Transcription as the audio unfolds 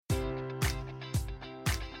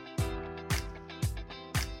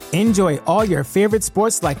Enjoy all your favorite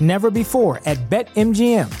sports like never before at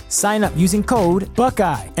BetMGM. Sign up using code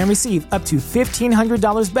Buckeye and receive up to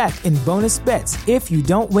 $1,500 back in bonus bets if you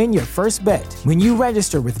don't win your first bet. When you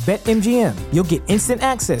register with BetMGM, you'll get instant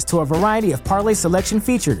access to a variety of parlay selection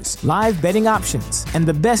features, live betting options, and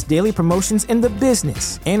the best daily promotions in the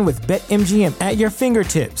business. And with BetMGM at your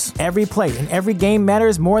fingertips, every play and every game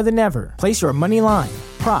matters more than ever. Place your money line,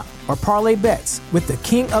 prop, or parlay bets with the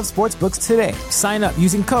king of sportsbooks today. Sign up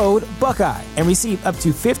using code Buckeye and receive up to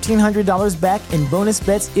 $1,500 back in bonus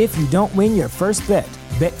bets if you don't win your first bet.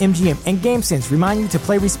 BetMGM and GameSense remind you to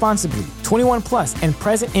play responsibly. 21 plus and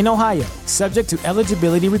present in Ohio, subject to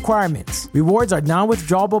eligibility requirements. Rewards are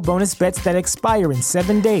non-withdrawable bonus bets that expire in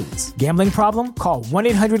 7 days. Gambling problem? Call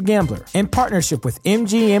 1-800-GAMBLER. In partnership with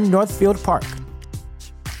MGM Northfield Park.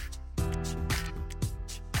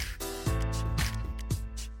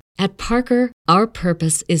 At Parker, our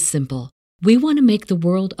purpose is simple. We want to make the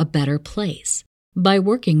world a better place by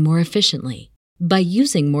working more efficiently, by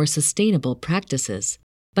using more sustainable practices,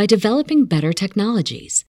 by developing better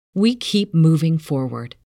technologies. We keep moving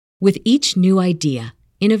forward. With each new idea,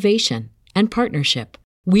 innovation, and partnership,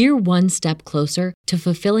 we're one step closer to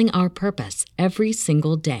fulfilling our purpose every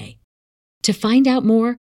single day. To find out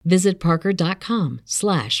more, visit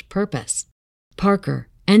parker.com/purpose. Parker,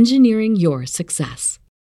 engineering your success.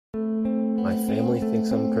 My Family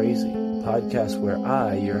Thinks I'm Crazy, a podcast where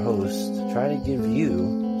I, your host, try to give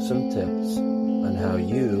you some tips on how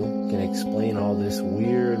you can explain all this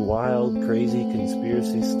weird, wild, crazy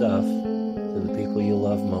conspiracy stuff to the people you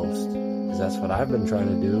love most. Because that's what I've been trying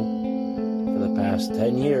to do for the past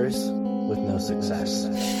 10 years with no success.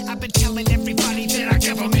 I've been telling everybody that our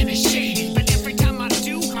government is shady, but every time I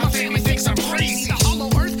do, my family thinks I'm crazy. The hollow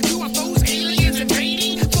earth, UFOs, aliens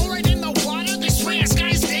invading, fluoride in the water, they swear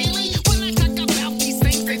skies daily. When I talk about these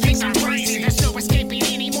things, they think I'm crazy. There's no escaping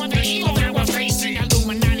anymore the evil that we're facing.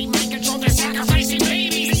 Illuminati mind control, they're sacrificing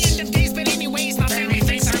babies. The end of days, but anyways, my family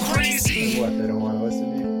thinks I'm crazy. What, they don't want to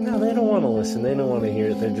listen to you? No, they don't want to listen. They don't want to hear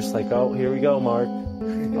it. They're just like, oh, here we go, Mark.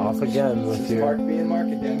 Off again with your... Mark being Mark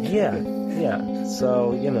again. Yeah.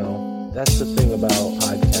 So, that's the thing about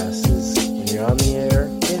podcasts is when you're on the air,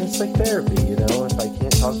 and it's like therapy, If I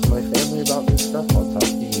can't talk to my family about this stuff, I'll talk to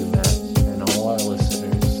you, Matt, and all our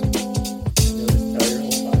listeners. You'll just tell your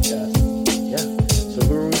whole podcast. Yeah. So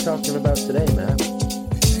who are we talking about today, Matt?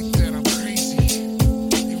 They think that I'm crazy.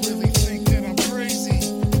 They really think that I'm crazy.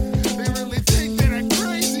 They really think that I'm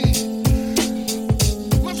crazy.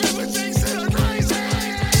 My family thinks that I'm crazy.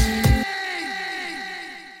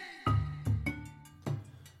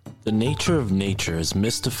 The nature of nature has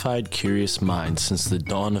mystified curious minds since the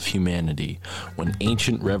dawn of humanity, when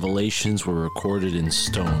ancient revelations were recorded in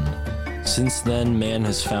stone. Since then, man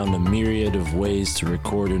has found a myriad of ways to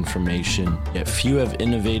record information, yet few have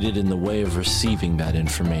innovated in the way of receiving that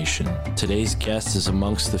information. Today's guest is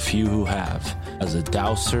amongst the few who have. As a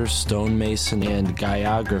dowser, stonemason, and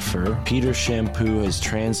gaiographer, Peter Champoux has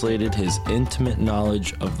translated his intimate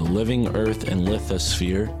knowledge of the living earth and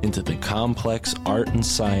lithosphere into the complex art and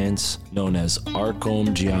science known as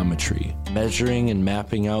arc-ohm geometry, measuring and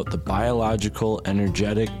mapping out the biological,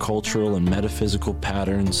 energetic, cultural, and metaphysical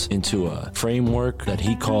patterns into a framework that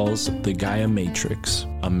he calls the Gaia Matrix.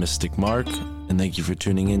 I'm Mystic Mark, and thank you for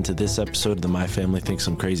tuning in to this episode of the My Family Thinks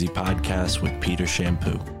I'm Crazy podcast with Peter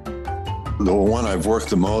Champoux. The one I've worked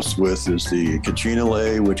the most with is the Kachina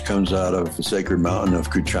Ley, which comes out of the sacred mountain of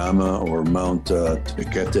Cuchama or Mount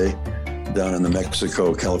Tequete down in the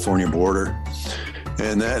Mexico-California border.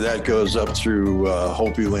 And that goes up through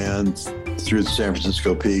Hopi Land, through the San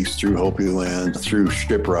Francisco Peaks, through Hopi Land, through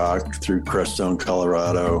Shiprock, through Crestone,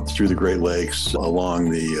 Colorado, through the Great Lakes, along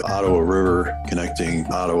the Ottawa River, connecting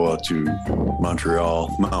Ottawa to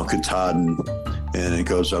Montreal, Mount Katahdin, and it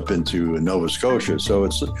goes up into Nova Scotia. So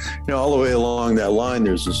it's, all the way along that line,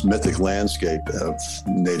 there's this mythic landscape of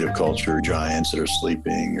native culture, giants that are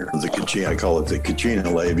sleeping, or the Kachina. I call it the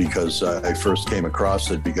Kachina Ley because I first came across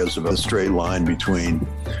it because of a straight line between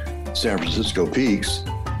San Francisco Peaks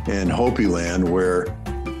and Hopi Land, where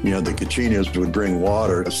the Kachinas would bring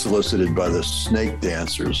water solicited by the snake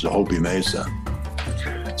dancers, the Hopi Mesa.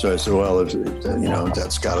 So I said, well,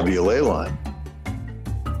 that's got to be a ley line.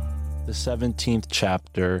 The 17th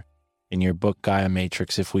chapter in your book Gaia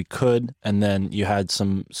Matrix, if we could, and then you had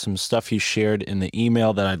some stuff you shared in the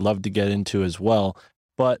email that I'd love to get into as well.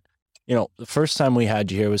 But the first time we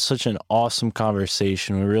had you here was such an awesome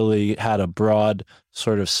conversation. We really had a broad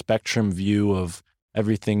sort of spectrum view of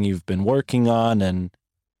everything you've been working on, and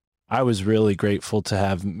I was really grateful to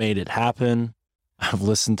have made it happen. I've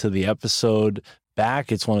listened to the episode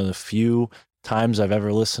back. It's one of the few times I've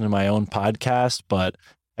ever listened to my own podcast, but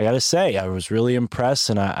I got to say, I was really impressed,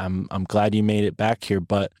 and I'm glad you made it back here,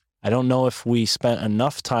 but I don't know if we spent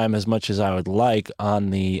enough time, as much as I would like, on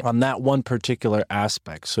that one particular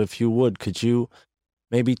aspect. So if you would, could you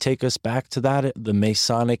maybe take us back to that, the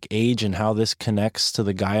Masonic age, and how this connects to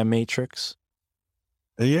the Gaia Matrix?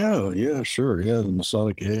 Yeah, sure. Yeah, the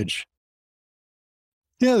Masonic age.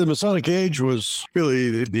 Yeah, the Masonic age was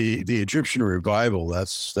really the Egyptian revival.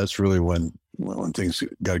 That's really when things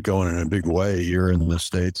got going in a big way here in the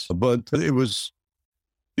States. But it was,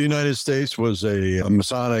 the United States was a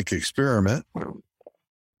Masonic experiment.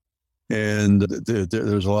 And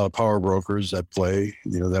there's a lot of power brokers at play,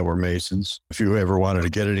 that were Masons. If you ever wanted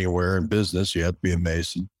to get anywhere in business, you had to be a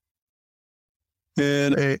Mason.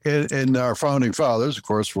 And our founding fathers, of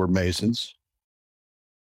course, were Masons.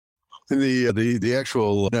 And the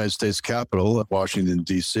actual United States Capitol, Washington,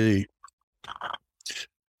 D.C.,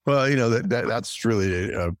 well, that's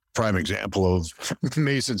really a prime example of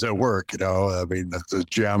Masons at work. I mean, the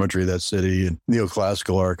geometry of that city and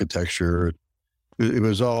neoclassical architecture. It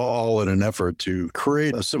was all in an effort to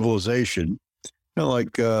create a civilization.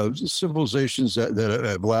 Like civilizations that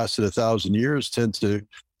have lasted 1,000 years tend to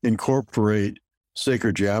incorporate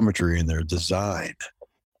sacred geometry in their design.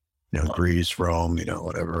 Greece, Rome,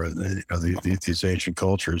 whatever, these ancient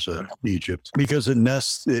cultures, Egypt, because it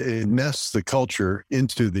nests the culture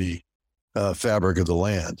into the fabric of the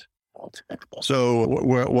land. So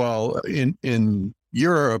while in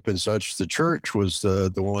Europe and such, the church was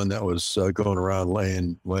the one that was going around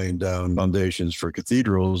laying down foundations for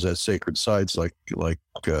cathedrals at sacred sites, like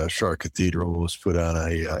Chartres Cathedral was put on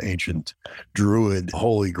a ancient Druid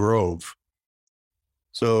holy grove.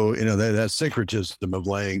 So that syncretism of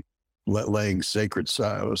laying sacred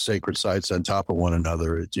sites on top of one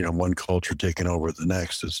another, one culture taking over the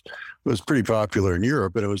next, was pretty popular in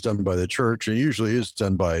Europe, and it was done by the church, and usually is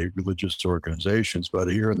done by religious organizations. But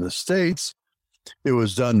here in the States, it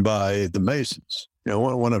was done by the Masons.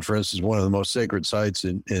 For instance, one of the most sacred sites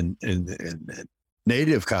in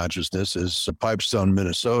native consciousness is Pipestone,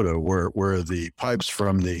 Minnesota, where the pipes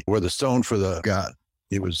where the stone for the god.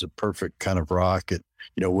 It was a perfect kind of rock. It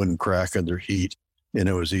wouldn't crack under heat, and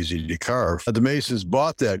it was easy to carve. The Masons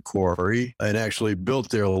bought that quarry and actually built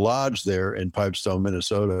their lodge there in Pipestone,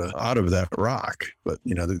 Minnesota, out of that rock. But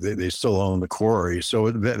they still own the quarry,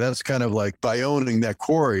 so that's kind of like, by owning that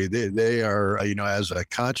quarry, they are as a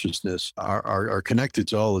consciousness are connected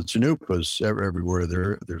to all the Chanupas. Everywhere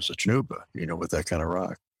there's a Chanupa, with that kind of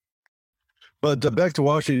rock. But back to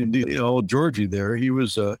Washington, old Georgie there, he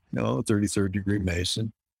was a 33rd degree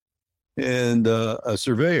Mason and a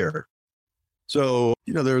surveyor. So,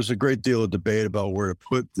 there was a great deal of debate about where to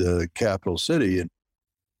put the capital city. And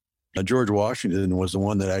George Washington was the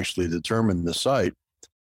one that actually determined the site.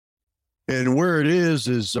 And where it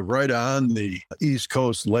is right on the East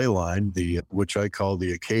Coast ley line, which I call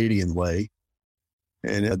the Acadian Ley.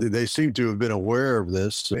 And they seem to have been aware of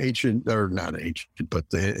this ancient, or not ancient, but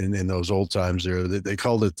in those old times there, they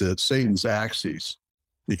called it the Satan's axis,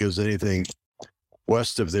 because anything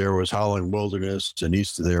west of there was howling wilderness, and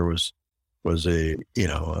east of there was a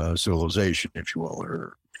civilization, if you will,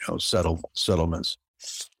 or settlements.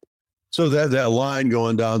 So that line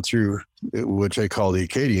going down through, which I call the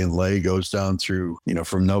Acadian Ley, goes down through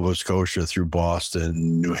from Nova Scotia through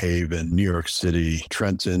Boston, New Haven, New York City,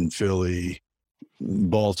 Trenton, Philly,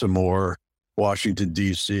 Baltimore, Washington,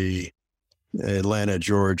 D.C., Atlanta,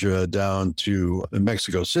 Georgia, down to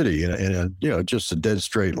Mexico City, and just a dead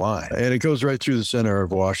straight line. And it goes right through the center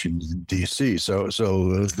of Washington, D.C. So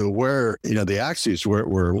the axis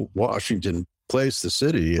where Washington placed the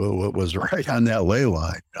city was right on that ley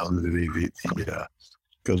line.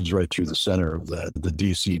 Goes right through the center of the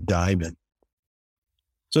D.C. diamond.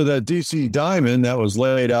 So that D.C. diamond that was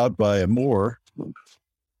laid out by a Moor,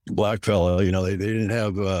 black fella, they didn't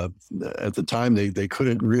have, at the time, they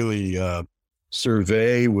couldn't really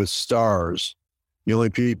survey with stars. The only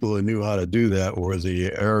people who knew how to do that were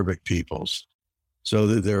the Arabic peoples. So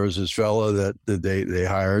there was this fella that they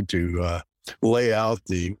hired to lay out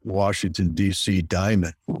the Washington, D.C.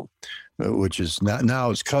 diamond, which is now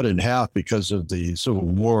it's cut in half because of the Civil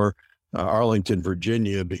War. Arlington,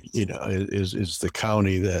 Virginia, is the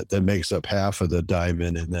county that makes up half of the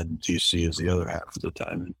diamond, and then D.C. is the other half of the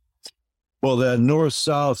diamond. Well, that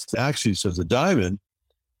north-south axis of the diamond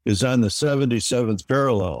is on the 77th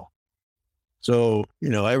parallel. So,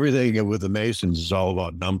 everything with the Masons is all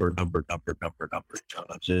about number. They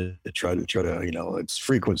try to, it's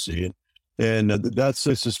frequency. And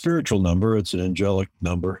it's a spiritual number. It's an angelic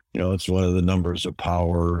number. It's one of the numbers of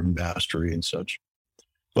power and mastery and such.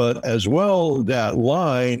 But as well, that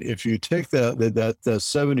line, if you take that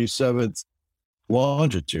 77th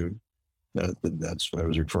longitude. That's what I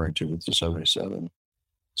was referring to with the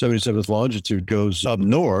 77th longitude goes up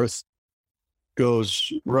north,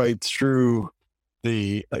 goes right through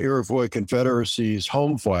the Iroquois Confederacy's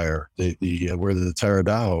home flyer, where the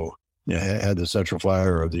Taradaho had the central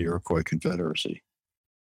flyer of the Iroquois Confederacy.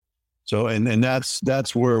 So, and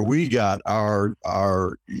that's where we got our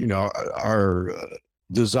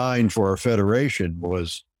design for our federation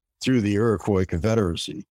was through the Iroquois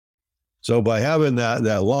Confederacy. So by having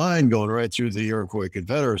that line going right through the Iroquois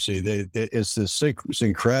Confederacy, it's this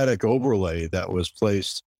syncretic overlay that was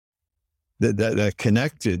placed that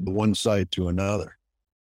connected one side to another.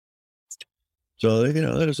 So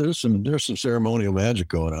there's some ceremonial magic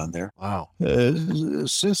going on there. Wow.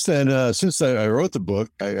 Since I wrote the book,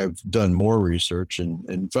 I've done more research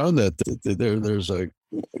and found that there's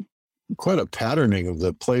quite a patterning of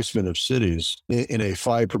the placement of cities in a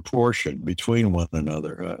phi proportion between one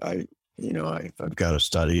another. I've got a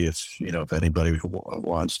study. If anybody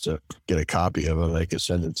wants to get a copy of it, I can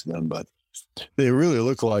send it to them. But they really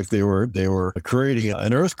look like they were creating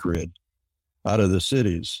an earth grid out of the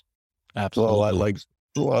cities. Absolutely.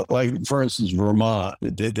 Well, like for instance, Vermont,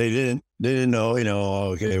 they didn't know,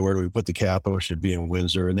 okay, where do we put the capital? Should be in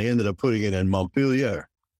Windsor, and they ended up putting it in Montpelier.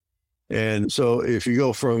 And so if you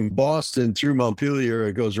go from Boston through Montpelier,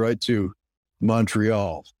 it goes right to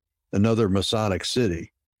Montreal, another Masonic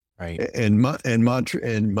city. Right. And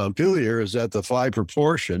Montpelier is at the phi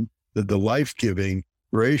proportion, the life-giving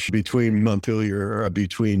ratio between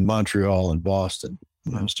between Montreal and Boston.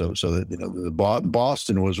 So that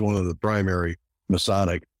Boston was one of the primary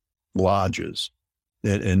Masonic lodges,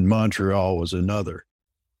 and Montreal was another.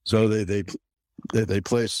 So they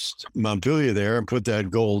placed Montpelier there and put that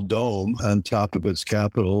gold dome on top of its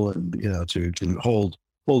capital, and to hold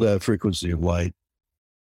that frequency of light.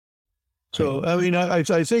 So I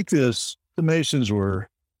think the Masons were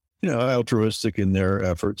altruistic in their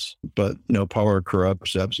efforts, but power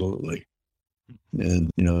corrupts, absolutely. And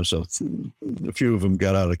so a few of them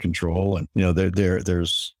got out of control, and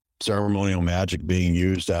there's ceremonial magic being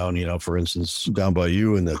used down, for instance, down by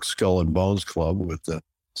you in the Skull and Bones Club with the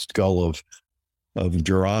skull of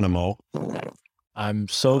Geronimo. I'm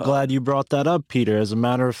so glad you brought that up, Peter. As a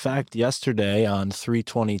matter of fact, yesterday on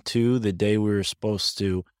 3/22, the day we were supposed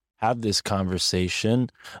to have this conversation,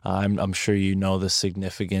 I'm sure you know the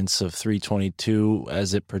significance of 3/22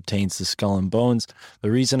 as it pertains to Skull and Bones.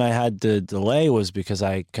 The reason I had to delay was because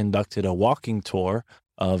I conducted a walking tour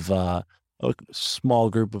of a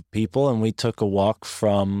small group of people, and we took a walk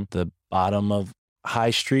from the bottom of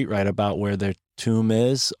High Street, right about where their tomb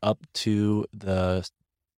is, up to the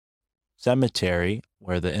cemetery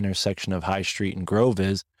where the intersection of High Street and Grove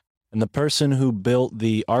is. And the person who built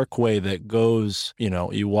the archway that goes,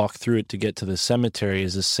 you walk through it to get to the cemetery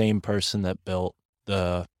is the same person that built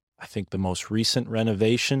I think the most recent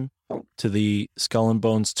renovation to the Skull and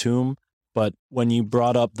Bones tomb. But when you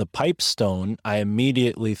brought up the pipestone, I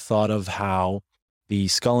immediately thought of how the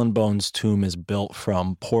Skull and Bones tomb is built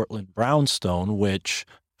from Portland brownstone, which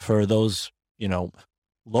for those,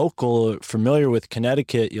 local familiar with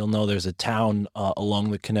Connecticut, you'll know there's a town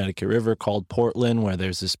along the Connecticut River called Portland where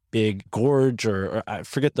there's this big gorge, or I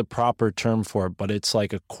forget the proper term for it, but it's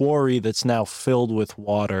like a quarry that's now filled with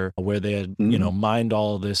water where they had, mined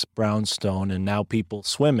all of this brownstone, and now people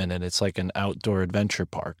swim in it. It's like an outdoor adventure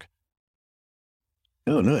park.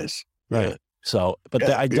 Oh, nice. Right. Yeah. So, but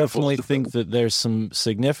I definitely think that there's some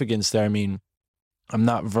significance there. I mean, I'm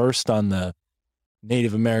not versed on the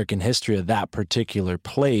Native American history of that particular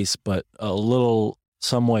place, but a little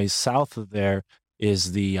some ways south of there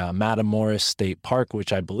is the Matamoros State Park,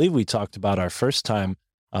 which I believe we talked about our first time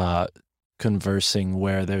conversing,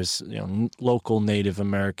 where there's local Native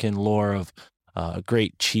American lore of a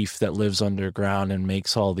great chief that lives underground and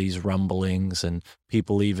makes all these rumblings, and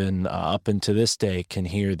people even up into this day can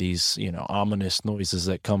hear these ominous noises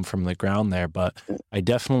that come from the ground there. But I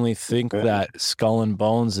definitely think that Skull and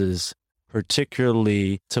Bones is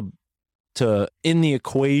particularly to in the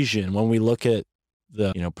equation when we look at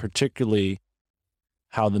the particularly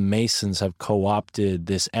how the Masons have co-opted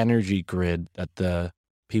this energy grid that the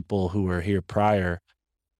people who were here prior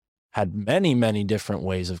had many, many different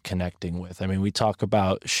ways of connecting with. I mean, we talk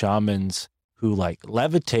about shamans who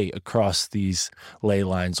levitate across these ley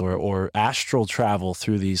lines or astral travel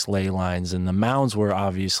through these ley lines, and the mounds were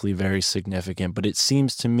obviously very significant. But it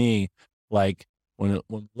seems to me like when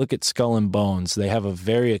we look at Skull and Bones, they have a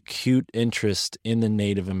very acute interest in the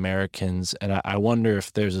Native Americans, and I wonder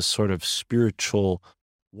if there's a sort of spiritual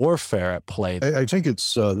warfare at play. I think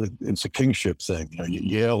it's a kingship thing.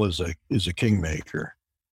 Yale is a kingmaker,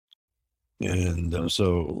 and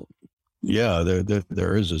so yeah,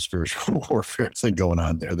 there is a spiritual warfare thing going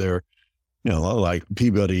on there. There, like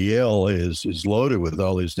Peabody Yale is loaded with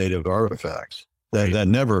all these native artifacts that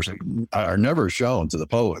never are never shown to the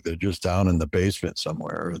public. They're just down in the basement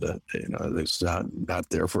somewhere. That it's not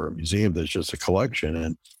there for a museum. There's just a collection.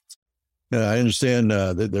 And I understand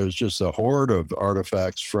that there's just a horde of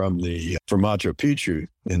artifacts from Machu Picchu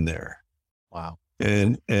in there. Wow.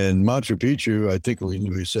 And Machu Picchu, I think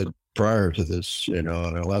we said prior to this, in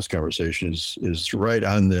our last conversation, is right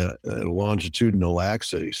on the longitudinal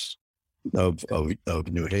axis of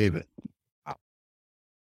New Haven. Wow.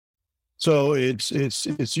 So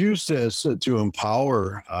it's used as to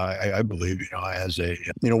empower. I believe, as a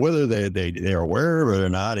whether they are aware of it or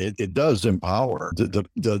not, it does empower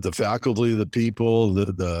the faculty, the people,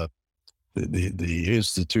 the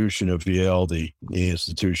institution of Yale, the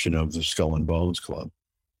institution of the Skull and Bones Club.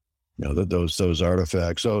 Those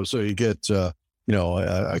artifacts. So you get a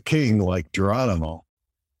king like Geronimo,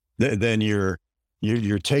 then you're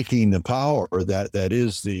taking the power that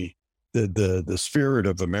is the spirit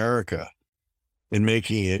of America and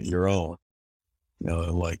making it your own.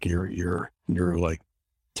 Like you're like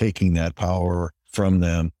taking that power from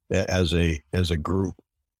them as a group.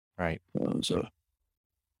 Right. So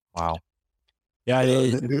wow. Yeah,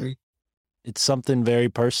 it's something very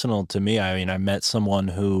personal to me. I mean, I met someone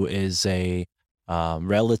who is a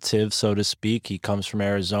relative, so to speak. He comes from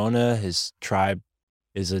Arizona. His tribe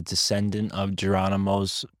is a descendant of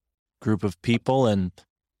Geronimo's group of people, and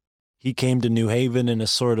he came to New Haven in a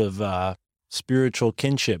sort of spiritual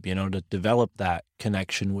kinship, to develop that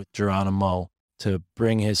connection with Geronimo, to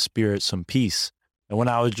bring his spirit some peace. And when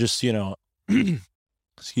I was just,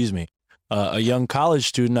 excuse me, a young college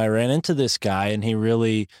student, I ran into this guy, and he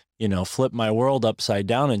really, flipped my world upside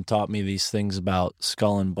down and taught me these things about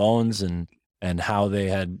Skull and Bones and how they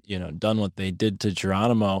had, done what they did to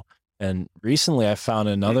Geronimo. And recently I found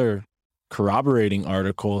another corroborating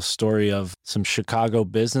article, a story of some Chicago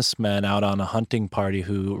businessmen out on a hunting party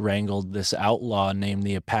who wrangled this outlaw named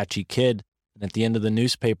the Apache Kid. And at the end of the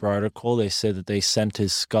newspaper article, they said that they sent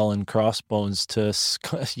his skull and crossbones to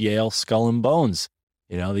Yale Skull and Bones.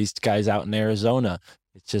 These guys out in Arizona.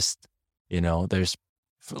 It's just, there's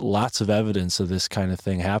lots of evidence of this kind of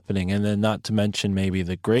thing happening. And then not to mention maybe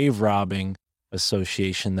the grave robbing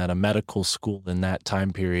association that a medical school in that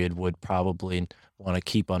time period would probably want to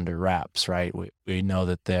keep under wraps, right? We know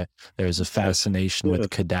that there's a fascination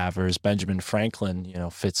with cadavers. Benjamin Franklin,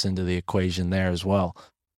 fits into the equation there as well.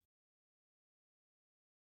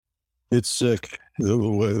 It's sick the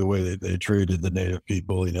way they treated the native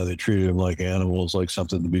people. They treated them like animals, like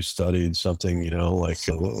something to be studied, something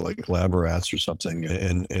like lab rats or something.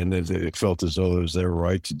 And they felt as though it was their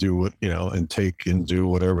right to do what and take and do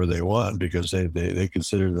whatever they want because they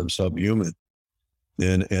consider them subhuman.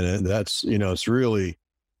 And that's it's really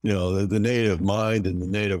the native mind and the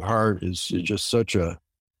native heart is just such a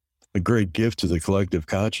great gift to the collective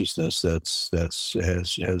consciousness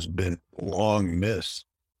has been long missed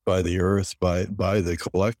by the earth, by the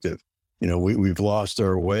collective. We've lost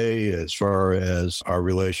our way as far as our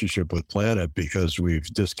relationship with planet because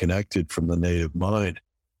we've disconnected from the native mind,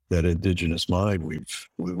 that indigenous mind.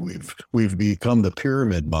 We've become the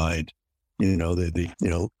pyramid mind. And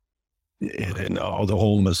all the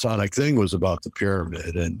whole Masonic thing was about the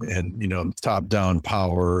pyramid and top down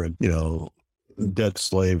power and debt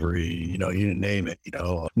slavery, you name it,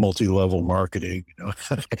 multi-level marketing,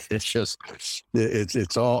 it's just,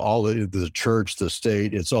 it's all the church, the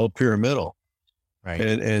state, it's all pyramidal. Right.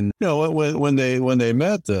 And when they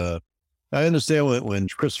met, I understand when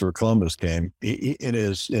Christopher Columbus came, in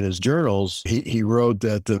his journals, he wrote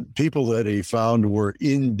that the people that he found were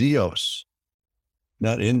Indios,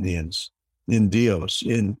 not Indians, Indios,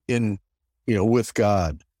 in with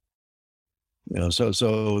God.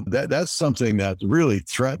 So that's something that really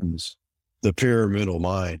threatens the pyramidal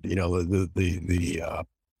mind. The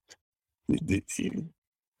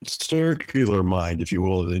circular mind, if you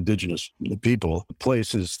will, of the indigenous people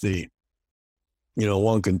places the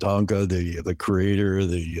Wankantanka, the creator,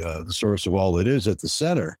 the source of all it is, at the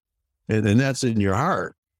center, and that's in your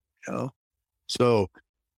heart. So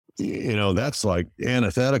that's like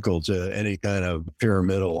antithetical to any kind of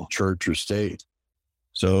pyramidal church or state.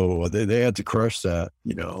 So they had to crush that,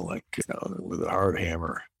 with a hard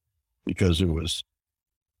hammer, because it was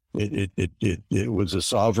a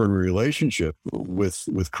sovereign relationship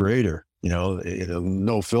with Creator.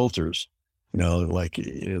 No filters. They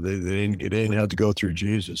didn't have to go through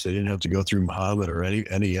Jesus. They didn't have to go through Muhammad or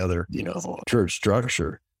any other church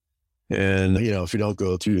structure. And if you don't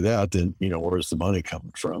go through that, then where's the money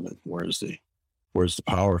coming from? And where's the Where's the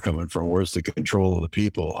power coming from? Where's the control of the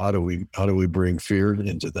people? How do we bring fear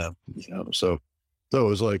into them? So it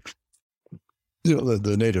was like,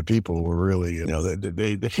 the native people were really,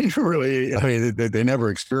 they really, I mean, they never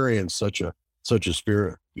experienced such a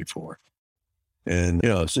spirit before. And,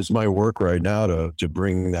 it's my work right now to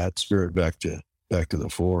bring that spirit back to the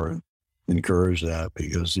fore and encourage that,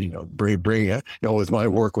 because, bring it, with my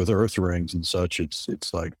work with earth rings and such, it's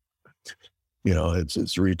like,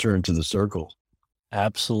 it's a return to the circle.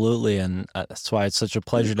 Absolutely. And that's why it's such a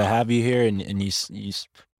pleasure to have you here. And you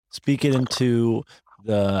speak it into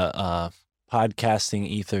the podcasting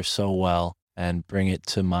ether so well and bring it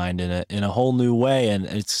to mind in a whole new way. And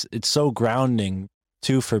it's so grounding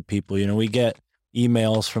too for people. We get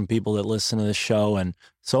emails from people that listen to the show, and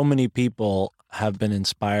so many people have been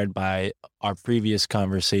inspired by our previous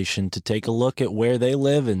conversation to take a look at where they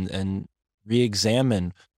live and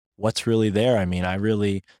re-examine what's really there. I mean, I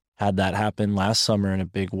really had that happen last summer in a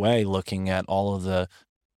big way, looking at all of the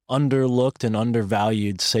underlooked and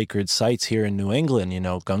undervalued sacred sites here in New England,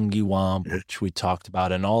 Gungiwamp, which we talked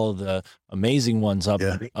about, and all of the amazing ones up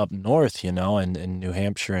north, and in New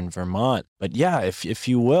Hampshire and Vermont. But yeah, if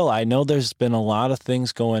you will, I know there's been a lot of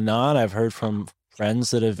things going on. I've heard from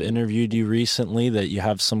friends that have interviewed you recently that you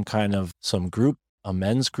have some group, a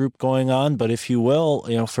men's group going on. But if you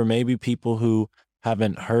will, for maybe people who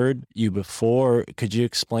haven't heard you before, could you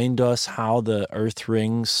explain to us how the earth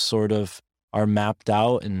rings sort of are mapped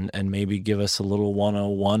out, and maybe give us a little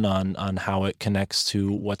 101 on how it connects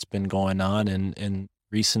to what's been going on in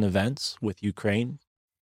recent events with Ukraine?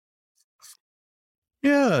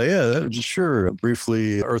 Yeah, sure.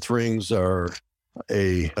 Briefly, earth rings are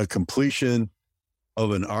a completion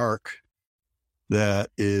of an arc that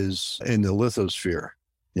is in the lithosphere.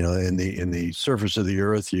 In the surface of the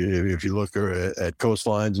earth, if you look at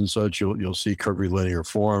coastlines and such, you'll see curvilinear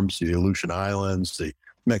forms, the Aleutian Islands, the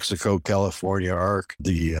Mexico, California arc,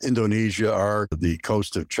 the Indonesia arc, the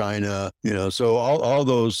coast of China. So all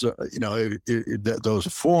those, those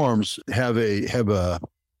forms have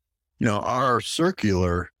are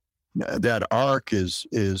circular. That arc is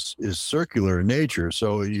circular in nature.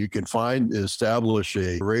 So you can establish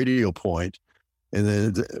a radial point, and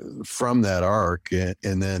then from that arc,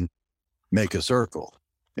 and then make a circle.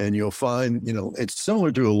 And you'll find, it's similar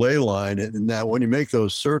to a ley line, in that when you make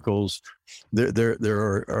those circles, there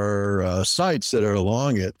are sites that are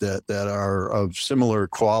along it that are of similar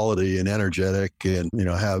quality and energetic, and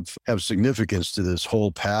have significance to this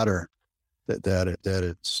whole pattern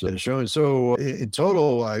that it's showing. So in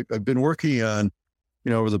total, I've been working on,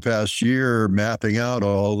 over the past year, mapping out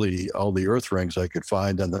all the earth rings I could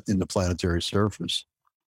find in the planetary surface.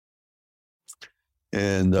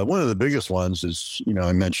 And one of the biggest ones is,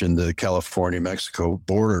 I mentioned the California-Mexico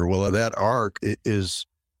border. Well, that arc is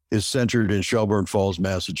centered in Shelburne Falls,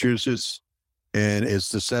 Massachusetts, and it's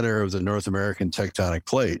the center of the North American tectonic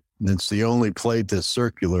plate. And it's the only plate that's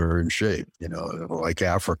circular in shape. Like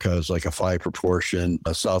Africa is like a 5 proportion.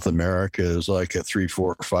 South America is like a 3,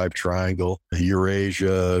 4, 5 triangle.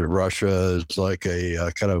 Eurasia, Russia is like a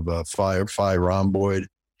kind of a 5 rhomboid.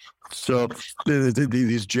 So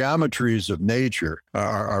these geometries of nature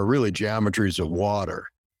are really geometries of water.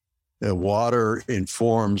 Water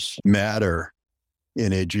informs matter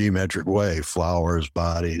in a geometric way: flowers,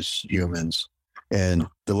 bodies, humans, and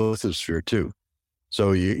the lithosphere too.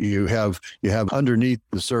 So you have underneath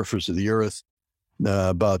the surface of the earth,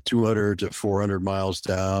 about 200 to 400 miles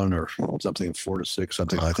down, or something 4 to 6,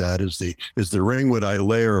 something like that, is the ringwoodite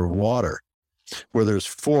layer of water, where there's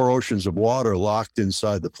 4 oceans of water locked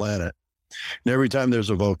inside the planet. And every time there's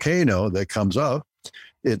a volcano that comes up,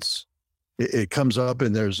 it comes up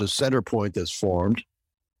and there's a center point that's formed.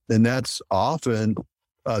 And that's often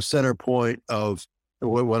a center point of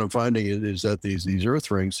what I'm finding is that these earth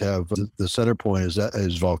rings have the center point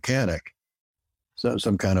is volcanic. So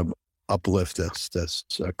some kind of uplift that's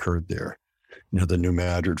occurred there. The New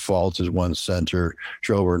Madrid Fault is one center.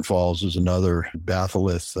 Shelburne Falls is another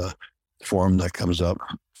batholith form that comes up.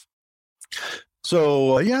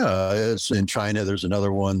 So it's in China. There's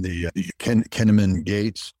another one, the Kinnaman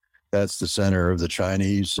Gates. That's the center of the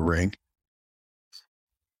Chinese ring.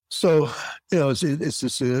 So it's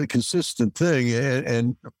just a consistent thing,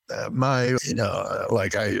 and I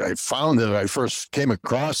found that I first came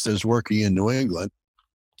across this working in New England,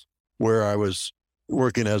 where I was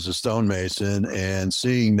working as a stonemason and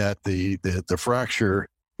seeing that the fracture.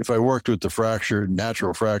 If I worked with the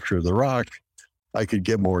natural fracture of the rock, I could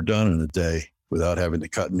get more done in a day without having to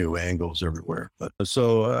cut new angles everywhere. But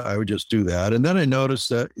so I would just do that. And then I noticed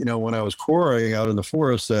that, when I was quarrying out in the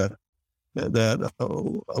forest, that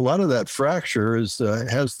a lot of that fracture has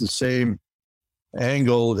the same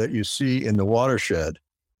angle that you see in the watershed.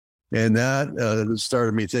 And that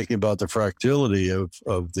started me thinking about the fractality of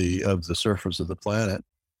the surface of the planet.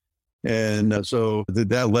 And so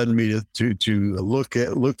that led me to look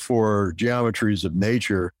for geometries of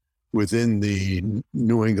nature within the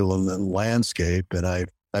New England landscape. And I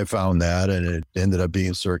found that, and it ended up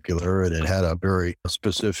being circular, and it had a very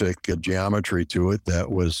specific geometry to it that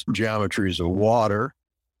was geometries of water.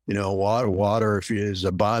 Water is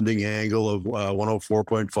a bonding angle of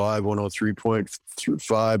 104.5,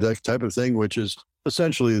 103.5, that type of thing, which is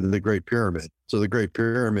essentially the Great Pyramid. So the Great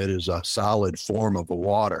Pyramid is a solid form of a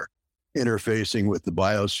water interfacing with the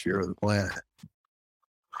biosphere of the planet.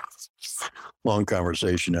 Long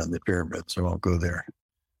conversation on the pyramid, so I won't go there.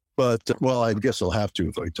 But, well, I guess I'll have to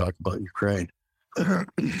if I talk about Ukraine.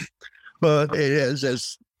 But it is,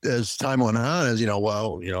 as time went on, it's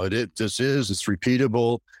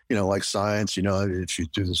repeatable, like science, if you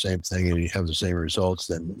do the same thing and you have the same results,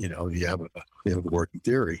 then, you have a working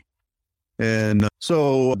theory. And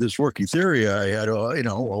so this working theory, I had,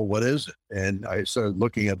 what is it? And I started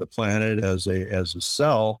looking at the planet as a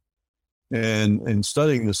cell, and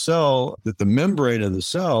studying the cell, that the membrane of the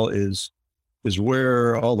cell is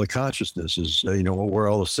where all the consciousness is, where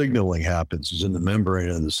all the signaling happens is in the membrane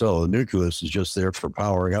of the cell. The nucleus is just there for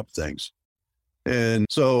powering up things. And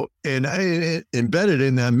so, embedded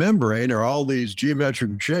in that membrane are all these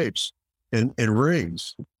geometric shapes and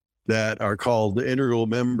rings that are called the integral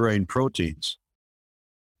membrane proteins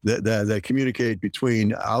that communicate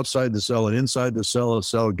between outside the cell and inside the cell. A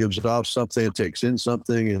cell gives off something, it takes in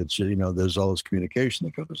something, and it's, there's all this communication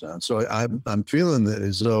that goes on. So I'm feeling that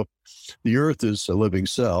as though the Earth is a living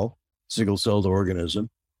cell, single-celled organism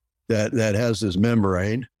that has this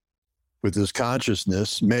membrane with this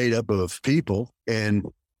consciousness made up of people and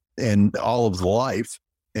all of the life,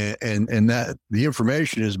 and that the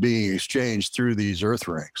information is being exchanged through these Earth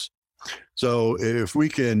rings. So if we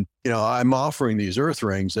can, I'm offering these Earth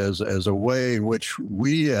rings as a way in which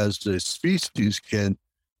we as a species can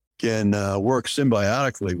work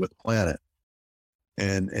symbiotically with the planet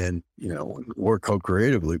and work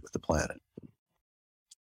co-creatively with the planet.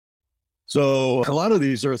 So a lot of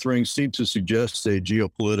these Earth rings seem to suggest a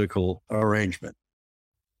geopolitical arrangement.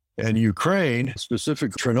 And Ukraine,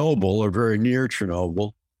 specifically Chernobyl, or very near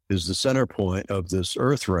Chernobyl, is the center point of this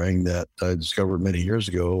Earth ring that I discovered many years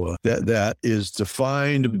ago. That is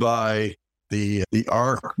defined by the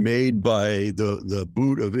arc made by the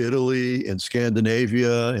boot of Italy and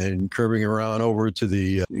Scandinavia, and curving around over to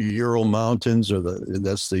the Ural Mountains,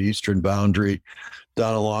 that's the eastern boundary,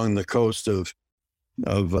 down along the coast of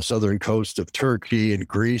southern coast of Turkey and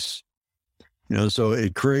Greece. So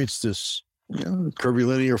it creates this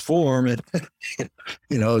curvilinear form, and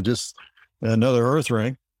just another Earth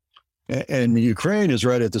ring. And Ukraine is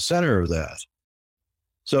right at the center of that.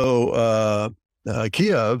 So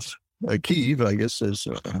Kiev, I guess is,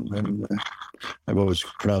 I've always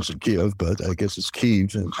pronounced it Kiev, but I guess it's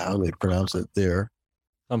Kiev and how they pronounce it there.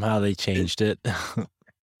 Somehow they changed it.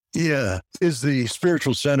 Yeah, is the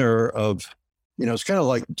spiritual center of, it's kind of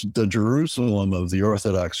like the Jerusalem of the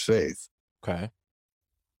Orthodox faith. Okay.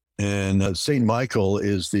 And St. Michael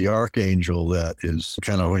is the archangel that is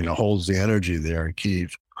kind of, holds the energy there in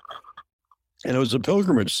Kiev. And it was a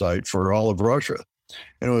pilgrimage site for all of Russia.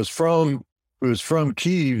 And it was from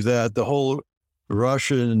Kiev that the whole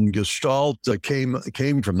Russian gestalt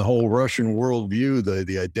came from, the whole Russian worldview,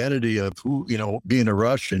 the identity of who, being a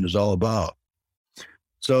Russian is all about.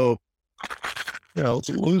 So,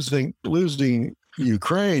 losing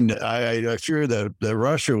Ukraine, I fear that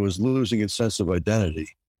Russia was losing its sense of identity.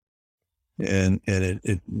 And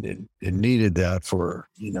it needed that for,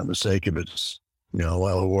 the sake of its,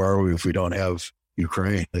 who are we if we don't have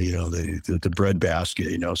Ukraine? The bread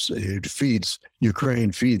basket,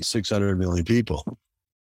 Ukraine feeds 600 million people.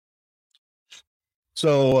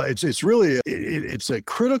 So it's really it's a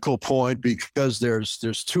critical point, because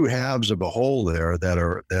there's two halves of a whole there that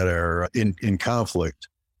are in conflict.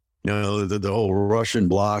 The whole Russian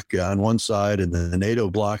bloc on one side and the NATO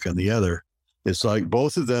bloc on the other. It's like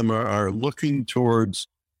both of them are looking towards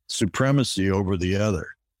supremacy over the other.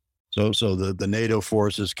 So the NATO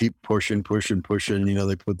forces keep pushing.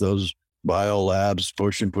 They put those bio labs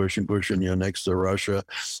pushing, next to Russia,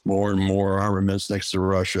 more and more armaments next to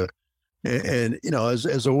Russia. And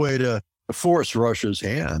as a way to force Russia's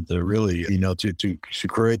hand to really, to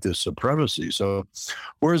create this supremacy. So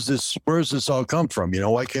where's this all come from?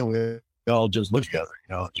 Why can't we all just live together?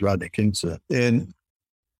 As Rodney King said. And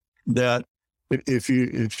that if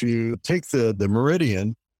you take the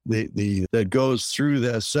meridian, that goes through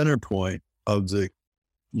that center point of the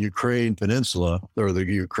Ukraine Peninsula or the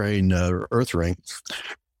Ukraine Earth ring,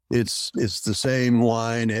 it's the same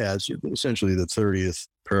line as essentially the 30th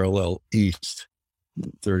parallel east,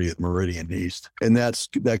 30th meridian east, and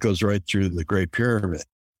that goes right through the Great Pyramid.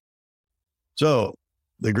 So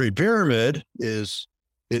the Great Pyramid is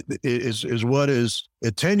what is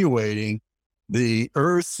attenuating the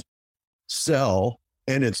Earth cell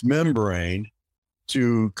and its membrane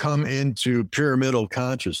to come into pyramidal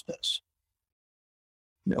consciousness.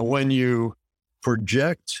 Now, when you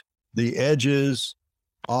project the edges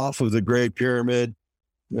off of the Great Pyramid,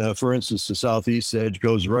 for instance, the southeast edge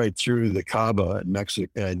goes right through the Kaaba in Mexico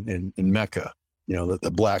and in Mecca,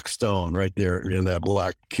 the black stone right there in that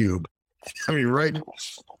black cube. I mean, right,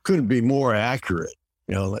 couldn't be more accurate,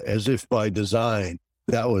 as if by design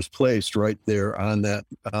that was placed right there on that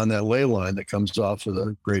ley line that comes off of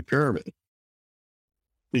the Great Pyramid.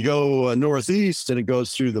 You go northeast and it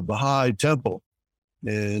goes through the Baha'i Temple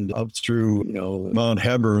and up through, Mount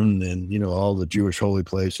Hebron and, all the Jewish holy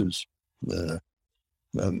places,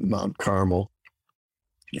 Mount Carmel.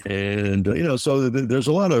 And, so there's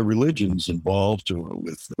a lot of religions involved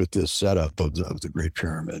with this setup of the Great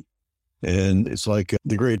Pyramid. And it's like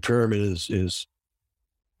the Great Pyramid is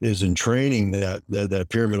entraining that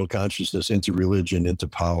pyramidal consciousness into religion, into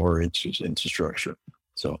power, into structure.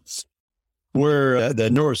 So where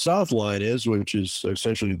that north-south line is, which is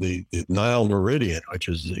essentially the Nile Meridian, which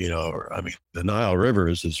is, the Nile River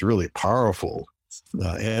is this really powerful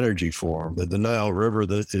energy form. The Nile River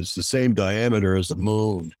is the same diameter as the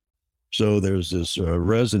moon. So there's this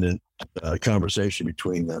resonant conversation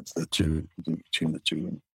between the two.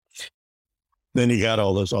 Then you got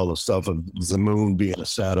all the stuff of the moon being a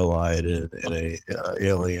satellite and a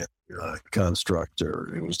alien construct,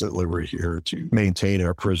 or it was delivered here to maintain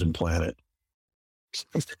our prison planet.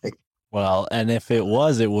 Well, and if it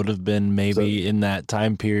was, it would have been maybe in that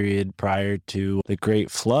time period prior to the Great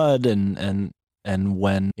Flood, and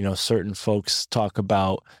when certain folks talk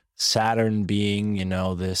about Saturn being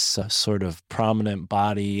this sort of prominent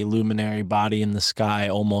body, luminary body in the sky,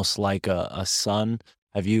 almost like a sun.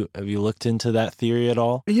 Have you looked into that theory at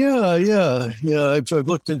all? Yeah. I've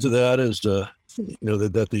looked into that as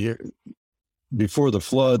that the before the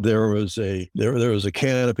flood there was a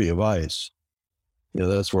canopy of ice.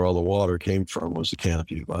 That's where all the water came from, was the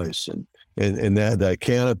canopy of ice, and that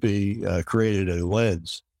canopy created a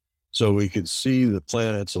lens, so we could see the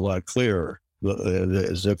planets a lot clearer,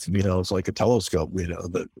 as if it's like a telescope.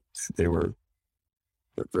 That they were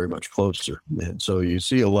very much closer. And so you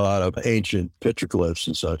see a lot of ancient petroglyphs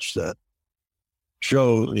and such that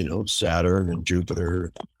show, Saturn and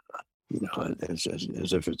Jupiter, as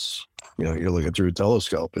if it's, you're looking through a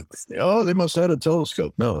telescope. And, they must have had a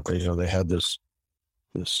telescope. No, they had this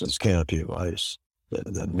canopy of ice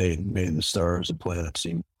that made the stars and planets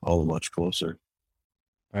seem all much closer.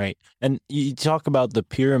 Right. And you talk about the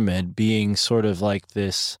pyramid being sort of like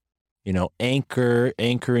this,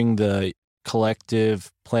 anchoring the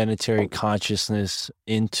collective planetary consciousness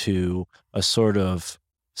into a sort of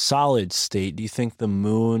solid state. Do you think the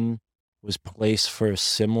moon was placed for a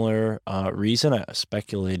similar reason? I'm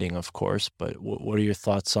speculating, of course, but what are your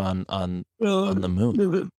thoughts on the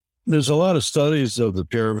moon? There's a lot of studies of the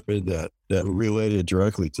pyramid that related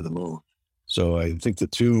directly to the moon. So I think the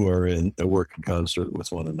two are in a working concert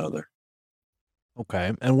with one another.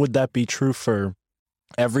 Okay. And would that be true for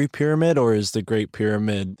every pyramid, or is the Great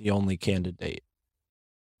Pyramid the only candidate?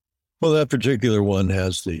 Well, that particular one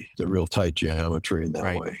has the real tight geometry in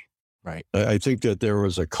that way. Right. I think that there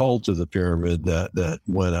was a cult of the pyramid that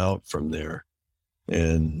went out from there.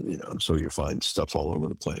 And, so you find stuff all over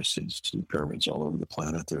the place. These pyramids all over the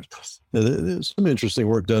planet. There's some interesting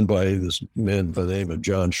work done by this man by the name of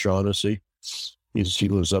John Shaughnessy. He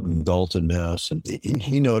lives up in Dalton, Mass. And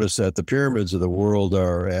he noticed that the pyramids of the world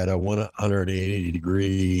are at a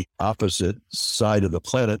 180-degree opposite side of the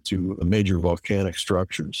planet to major volcanic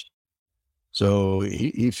structures. So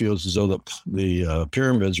he feels as though the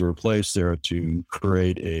pyramids were placed there to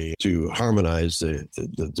harmonize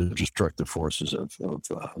the destructive forces of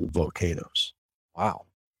volcanoes. Wow.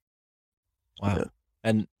 Yeah.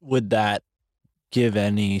 And would that give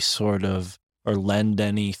any sort of, or lend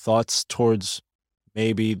any thoughts towards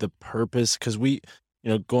maybe the purpose? Because we,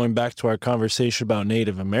 going back to our conversation about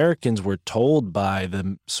Native Americans, we're told by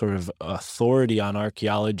the sort of authority on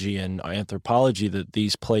archaeology and anthropology that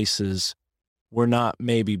these places were not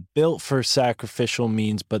maybe built for sacrificial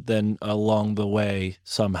means, but then along the way,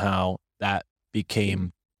 somehow that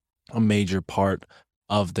became a major part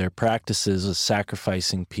of their practices, of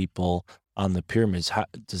sacrificing people on the pyramids.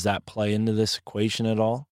 Does that play into this equation at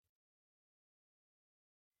all?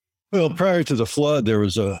 Well, prior to the flood, there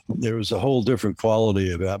was a whole different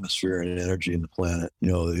quality of atmosphere and energy in the planet.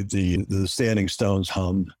 The standing stones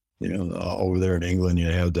hummed. Over there in England, you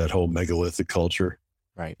have that whole megalithic culture,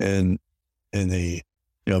 Right. and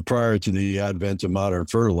prior to the advent of modern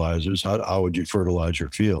fertilizers, how would you fertilize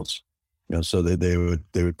your fields? So they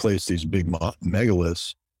would place these big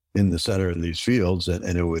megaliths in the center of these fields, and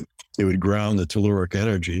it would ground the telluric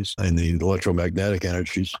energies and the electromagnetic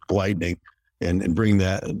energies, lightning, and bring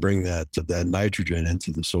that nitrogen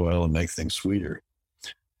into the soil and make things sweeter.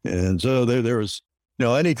 And so there was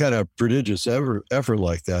any kind of prodigious effort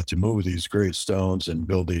like that to move these great stones and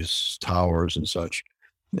build these towers and such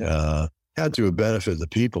had to benefit the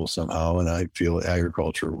people somehow. And I feel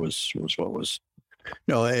agriculture was what was,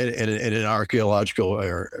 and an archaeological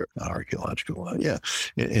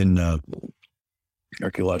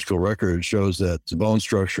record shows that the bone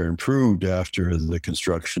structure improved after the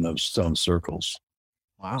construction of stone circles.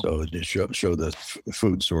 Wow. So it showed that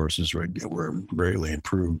food sources were greatly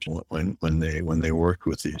improved when they worked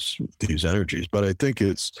with these energies. But I think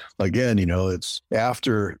it's, again, it's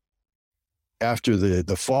after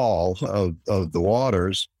the fall of the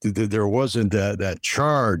waters, there wasn't that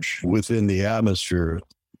charge within the atmosphere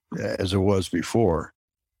as it was before.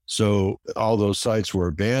 So all those sites were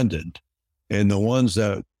abandoned, and the ones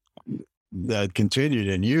that continued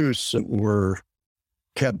in use were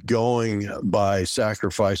kept going by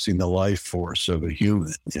sacrificing the life force of a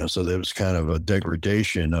human. So there was kind of a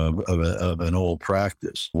degradation of an old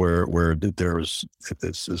practice where there was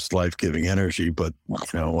this life-giving energy, but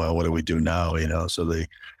well, what do we do now? So they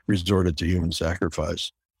resorted to human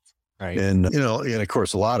sacrifice. Right. And and of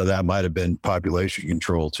course a lot of that might have been population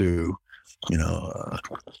control too.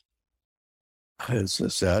 It's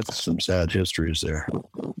some sad histories there.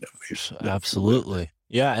 Absolutely.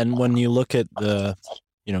 Yeah. And when you look at the,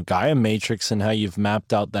 Gaia matrix and how you've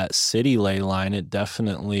mapped out that city ley line, it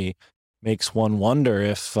definitely makes one wonder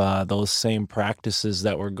if those same practices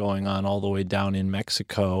that were going on all the way down in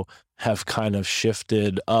Mexico have kind of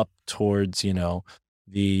shifted up towards,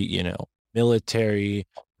 the, military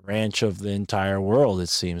branch of the entire world, it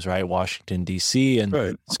seems, right? Washington, D.C. and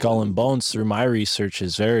Right. Skull and Bones, through my research,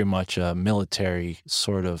 is very much a military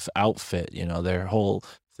sort of outfit. Their whole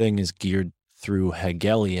thing is geared through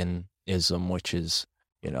Hegelianism, which is,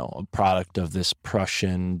 a product of this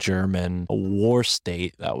Prussian German war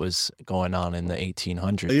state that was going on in the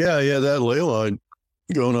 1800s. Yeah, that ley line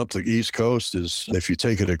going up the East Coast is, if you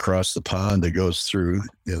take it across the pond, it goes through,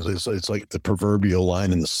 it's like the proverbial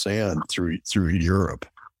line in the sand through Europe.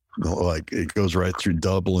 Like it goes right through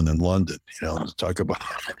Dublin and London, talk about,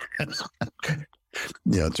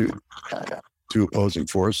 two opposing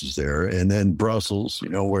forces there. And then Brussels,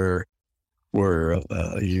 where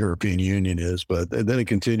European Union is, but then it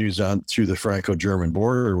continues on through the Franco-German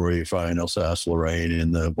border, where you find Alsace-Lorraine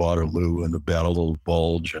and the Waterloo and the Battle of the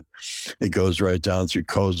Bulge, and it goes right down through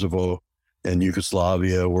Kosovo and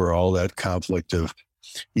Yugoslavia, where all that conflict of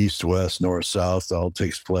east-west, north-south all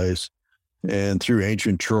takes place, and through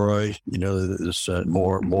ancient Troy, there's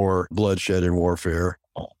more bloodshed and warfare.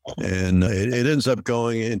 And it ends up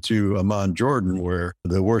going into Amman, Jordan, where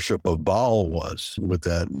the worship of Baal was, with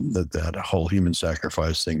that whole human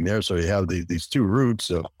sacrifice thing there. So you have these two routes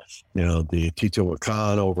of, the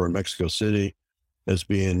Teotihuacan over in Mexico City as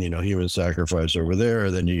being, human sacrifice over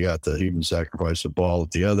there. Then you got the human sacrifice of Baal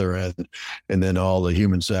at the other end, and then all the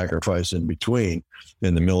human sacrifice in between,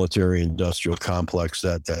 in the military industrial complex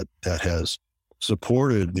that has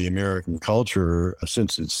supported the American culture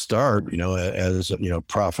since its start, as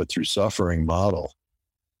profit through suffering model.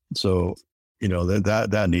 So,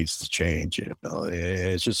 that needs to change.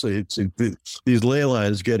 It's just these ley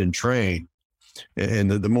lines get entrained,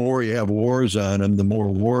 and the more you have wars on them, the more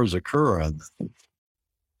wars occur on them.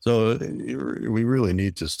 So we really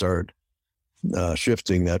need to start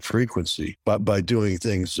shifting that frequency by doing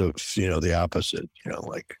things of the opposite.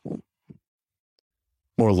 Like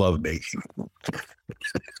more love making.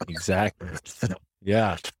 Exactly.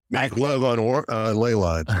 Yeah. Make love on ley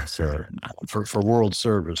lines for world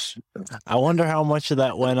service. I wonder how much of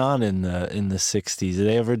that went on in the 60s. Did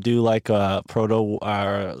they ever do like a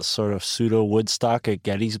sort of pseudo Woodstock at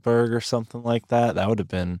Gettysburg or something like that? That would have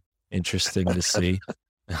been interesting to see.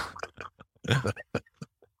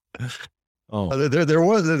 Oh, there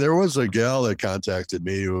was a gal that contacted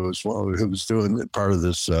me who was doing part of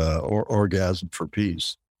this orgasm for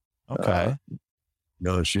peace. okay.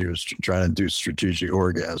 She was trying to do strategic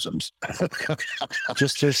orgasms.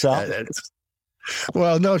 Just herself?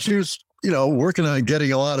 Well, no, she was, working on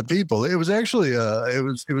getting a lot of people. It was actually,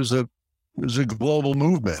 it was a global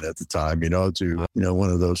movement at the time, to, one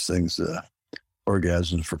of those things,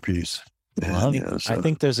 orgasms for peace. Well, Yeah, so- I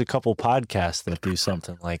think there's a couple podcasts that do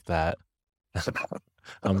something like that.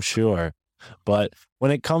 I'm sure. But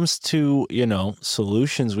when it comes to,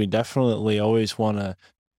 solutions, we definitely always want to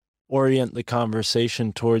orient the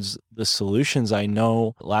conversation towards the solutions. I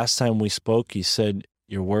know last time we spoke, you said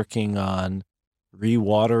you're working on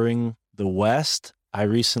rewatering the West. I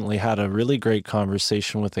recently had a really great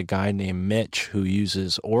conversation with a guy named Mitch who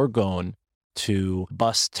uses orgone to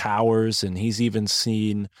bust towers, and he's even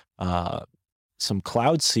seen some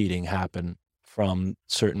cloud seeding happen from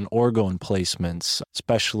certain orgone placements,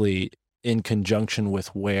 especially in conjunction with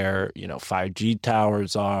where 5G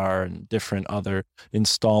towers are and different other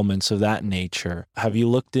installments of that nature. Have you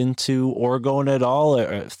looked into orgone at all,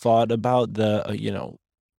 or thought about the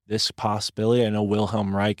this possibility? I know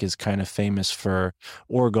Wilhelm Reich is kind of famous for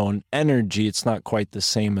orgone energy. It's not quite the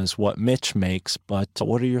same as what Mitch makes, but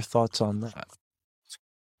what are your thoughts on that?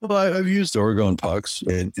 Well, I've used orgone pucks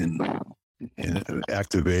in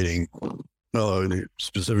activating. No,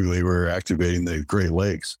 specifically, we're activating the Great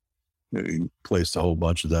Lakes. We placed a whole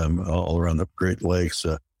bunch of them all around the Great Lakes,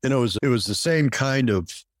 and it was the same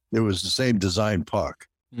it was the same design puck.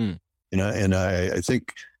 And I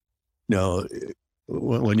think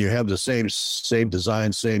when you have the same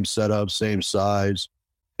design, same setup, same size,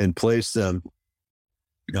 and place them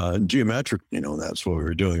geometric, that's what we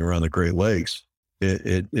were doing around the Great Lakes.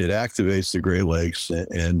 It activates the Great Lakes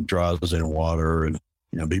and draws in water, and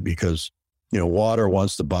because water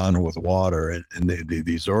wants to bond with water, and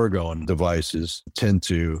these orgone devices tend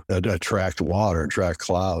to attract water, attract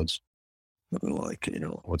clouds. Like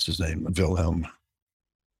what's his name, Wilhelm.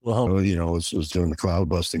 Was doing the cloud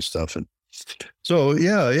busting stuff, and so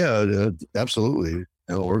absolutely,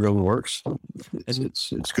 orgone works.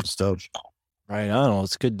 It's good stuff. Right on. Well,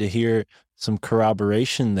 it's good to hear some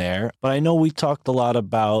corroboration there. But I know we talked a lot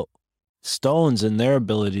about stones and their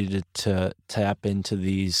ability to tap into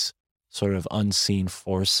these sort of unseen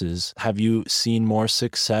forces. Have you seen more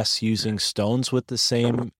success using stones with the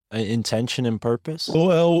same intention and purpose?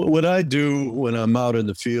 Well, what I do when I'm out in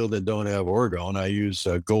the field and don't have orgone, I use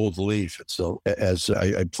gold leaf. So as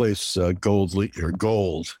I place gold leaf or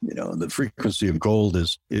gold, the frequency of gold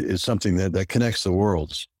is something that connects the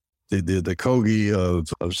worlds. The Kogi of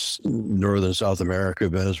northern South America,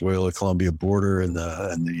 Venezuela, Colombia border, and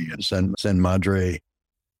the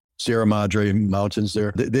Sierra Madre mountains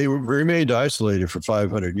there, they remained isolated for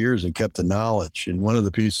 500 years and kept the knowledge. And one of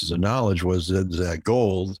the pieces of knowledge was that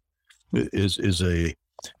gold is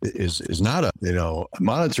not a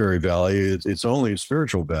monetary value. It's only a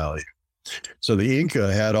spiritual value. So the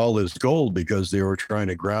Inca had all this gold because they were trying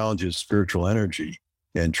to ground his spiritual energy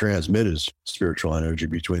and transmit his spiritual energy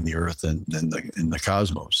between the earth and the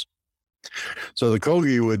cosmos. So the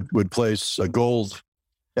Kogi would place gold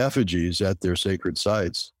effigies at their sacred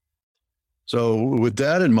sites. So with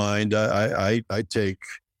that in mind, I take,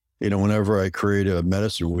 whenever I create a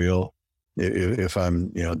medicine wheel, if I'm,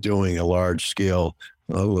 doing a large scale,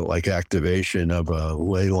 like activation of a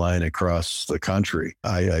ley line across the country,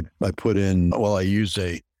 I put in, I use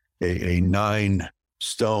a 9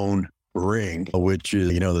 stone ring, which is,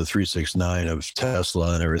 the 369 of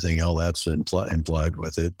Tesla and everything else that's implied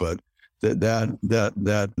with it. But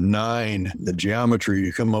that 9, the geometry,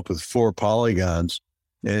 you come up with 4 polygons,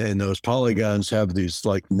 and those polygons have these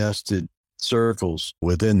like nested circles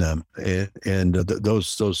within them. And those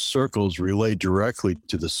circles relate directly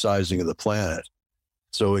to the sizing of the planet.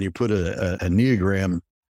 So when you put a Neogram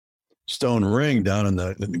stone ring down in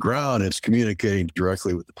the ground, it's communicating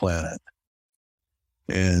directly with the planet.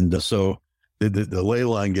 And so the ley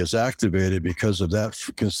line gets activated because of that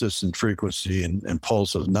consistent frequency and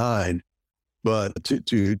pulse of 9. But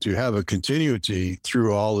to have a continuity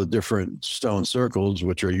through all the different stone circles,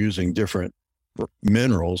 which are using different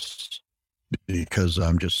minerals, because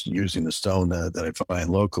I'm just using the stone that I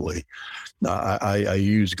find locally. I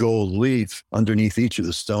use gold leaf underneath each of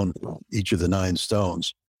the 9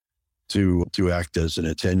 stones to act as an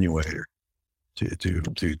attenuator,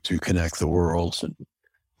 to connect the worlds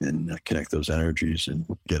and connect those energies and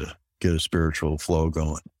get a spiritual flow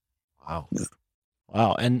going. Wow. Yeah.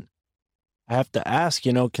 Wow. And I have to ask,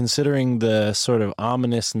 considering the sort of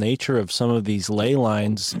ominous nature of some of these ley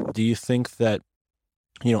lines, do you think that,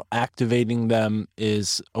 activating them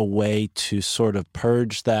is a way to sort of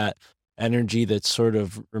purge that energy that sort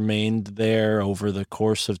of remained there over the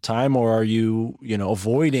course of time? Or are you,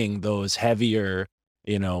 avoiding those heavier,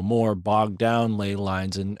 more bogged down ley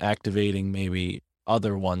lines and activating maybe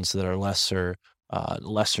other ones that are lesser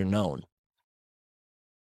known?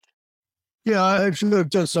 Yeah, I've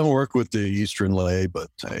done some work with the Eastern Lay, but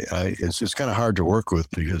it's kind of hard to work with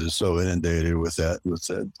because it's so inundated with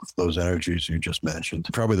those energies you just mentioned.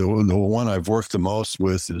 Probably the one I've worked the most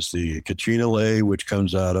with is the Kachina Lay, which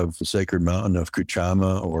comes out of the sacred mountain of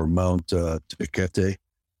Cuchama or Mount Tequete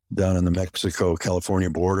down in the Mexico-California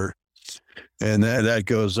border. And that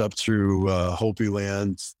goes up through Hopi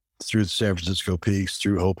Land, through the San Francisco Peaks,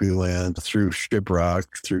 through Hopi Land, through Shiprock,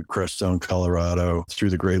 through Crestone, Colorado,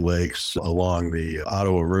 through the Great Lakes, along the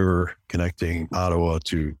Ottawa River, connecting Ottawa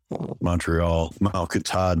to Montreal, Mount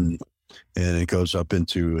Katahdin, and it goes up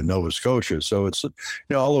into Nova Scotia. So it's,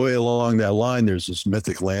 all the way along that line, there's this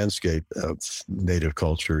mythic landscape of native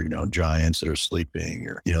culture, giants that are sleeping,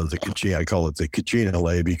 or, the Kachina, I call it the Kachina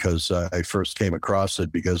Lay because I first came across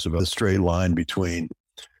it because of a straight line between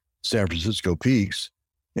San Francisco Peaks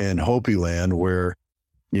and Hopi Land, where,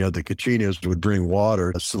 the Kachinas would bring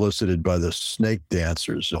water solicited by the snake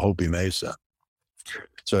dancers, the Hopi Mesa.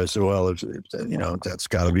 So I said, well, if that's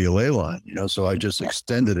got to be a ley line, so I just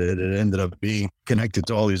extended it. It ended up being connected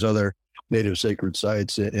to all these other native sacred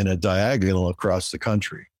sites in a diagonal across the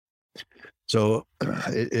country. So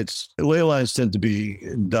ley lines tend to be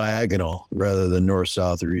diagonal rather than north,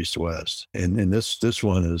 south, or east, west. And this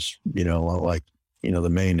one is, like, the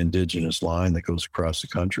main indigenous line that goes across the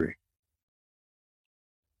country.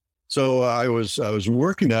 So I was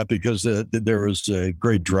working that because there was a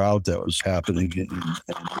great drought that was happening in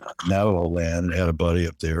Navajo land. I had a buddy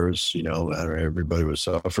up there, everybody was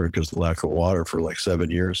suffering because of the lack of water for like 7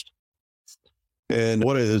 years. And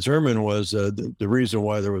what I determined was the reason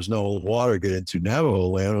why there was no water getting to Navajo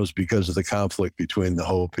land was because of the conflict between the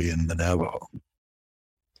Hopi and the Navajo.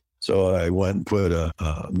 So I went and put a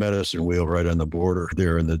medicine wheel right on the border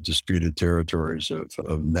there in the disputed territories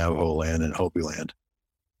of Navajo land and Hopi land.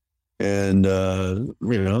 And, a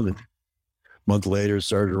month later it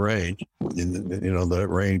started to rain. And, that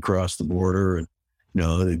rain crossed the border and,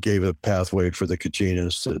 it gave a pathway for the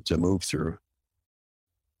Kachinas to move through.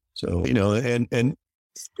 So, and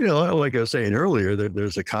like I was saying earlier,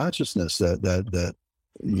 there's a consciousness that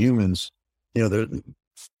humans,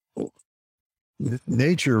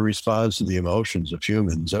 nature responds to the emotions of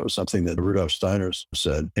humans. That was something that Rudolf Steiner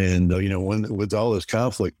said. And, when with all this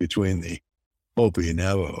conflict between the Hopi and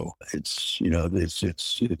Navajo, it's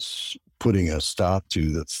putting a stop to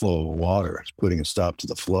the flow of water. It's putting a stop to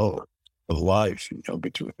the flow of life,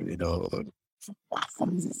 between,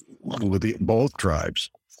 with both tribes.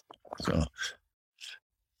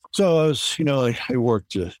 So I was, I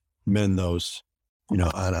worked to mend those,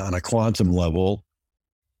 on a quantum level,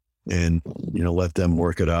 and let them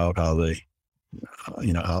work it out how they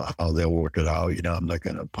how they'll work it out. I'm not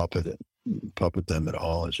going to puppet them at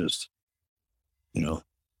all. It's just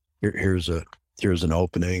here's an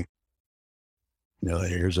opening,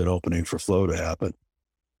 here's an opening for flow to happen.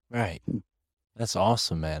 Right. That's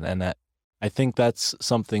awesome, man. And I think that's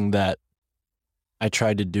something that I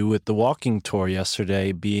tried to do with the walking tour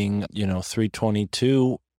yesterday. Being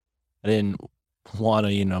 322, I didn't want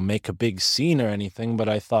to, make a big scene or anything, but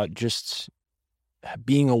I thought just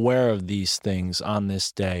being aware of these things on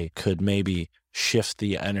this day could maybe shift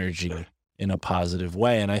the energy in a positive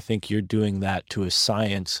way. And I think you're doing that to a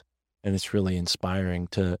science, and it's really inspiring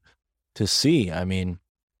to see. I mean,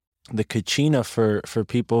 the Kachina, for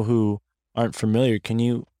people who aren't familiar, can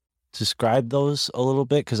you describe those a little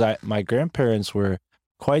bit? Because my grandparents were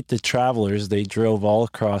quite the travelers. They drove all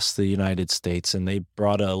across the United States, and they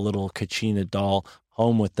brought a little Kachina doll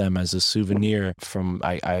home with them as a souvenir from,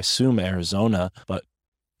 I assume, Arizona. But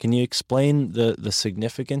can you explain the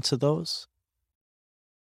significance of those?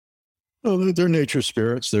 Well, they're nature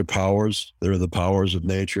spirits. They're powers. They're the powers of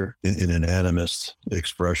nature in an animist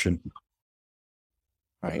expression.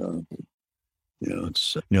 Right.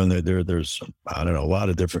 It's there's I don't know, a lot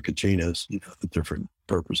of different Kachinas, different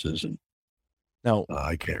purposes, and now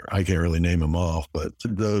I can't really name them off, but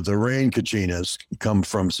the rain Kachinas come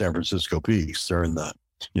from San Francisco Peaks. They're in the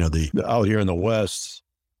out here in the west.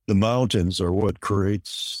 The mountains are what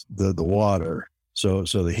creates the water. So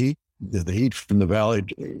the heat from the valley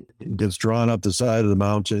gets drawn up the side of the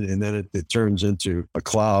mountain, and then it turns into a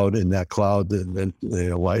cloud, and that cloud then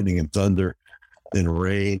lightning and thunder, then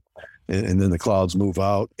rain. And then the clouds move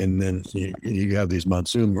out, and then you have these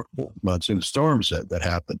monsoon storms that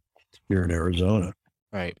happen here in Arizona,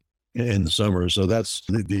 right, in the summer. So that's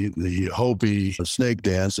the Hopi snake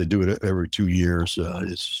dance. They do it every 2 years.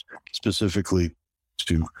 It's specifically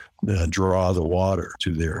to draw the water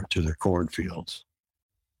to their cornfields,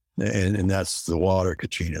 and that's the water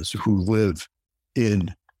Kachinas who live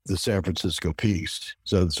in the San Francisco Peaks.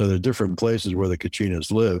 So there are different places where the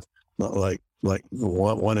Kachinas live, not like like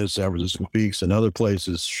one is San Francisco Peaks, another place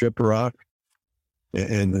is Shiprock.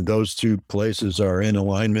 And those two places are in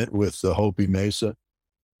alignment with the Hopi Mesa,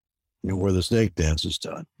 where the snake dance is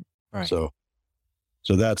done. Right. So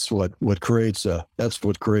that's what creates a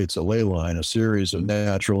ley line, a series of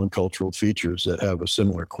natural and cultural features that have a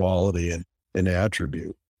similar quality and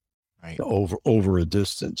attribute, right, over a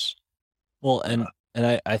distance. Well, and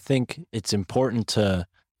I think it's important to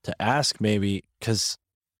ask, maybe, because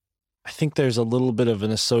I think there's a little bit of an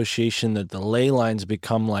association that the ley lines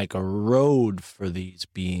become like a road for these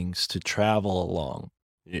beings to travel along.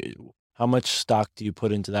 How much stock do you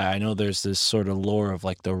put into that? I know there's this sort of lore of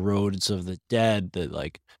like the roads of the dead that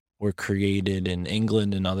like were created in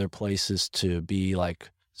England and other places to be like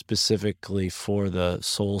specifically for the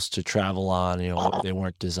souls to travel on. They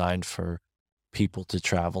weren't designed for people to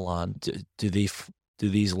travel on. Do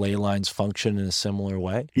these ley lines function in a similar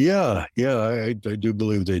way? Yeah, I do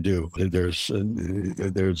believe they do. There's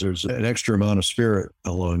an extra amount of spirit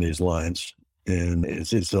along these lines, and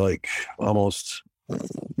it's like almost,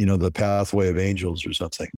 the pathway of angels or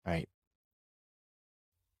something. Right.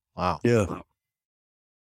 Wow. Yeah.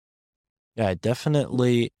 Yeah, it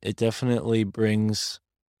definitely brings,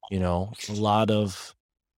 a lot of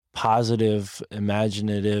positive,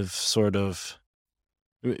 imaginative sort of,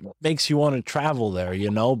 it makes you want to travel there,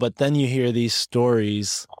 but then you hear these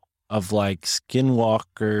stories of like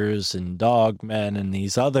skinwalkers and dogmen and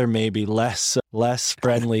these other maybe less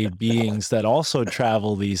friendly beings that also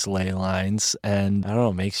travel these ley lines, and I don't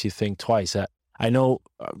know, it makes you think twice. I know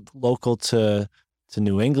local to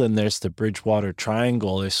New England, there's the Bridgewater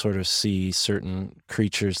Triangle. They sort of see certain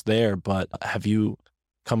creatures there, but have you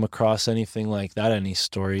come across anything like that? Any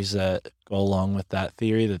stories that go along with that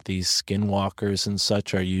theory that these skinwalkers and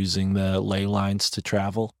such are using the ley lines to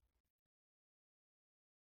travel?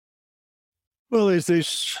 Well, they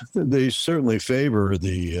certainly favor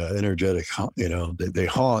the energetic. They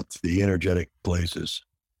haunt the energetic places.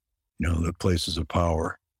 The places of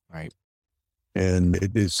power. Right. And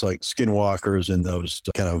it's like skinwalkers and those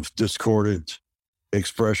kind of discordant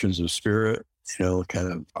expressions of spirit.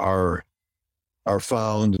 Kind of are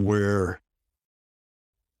found where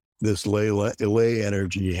this ley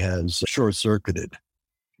energy has short-circuited.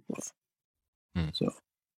 So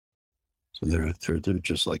they're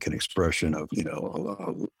just like an expression of,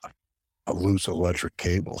 a loose electric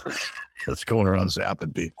cable that's going around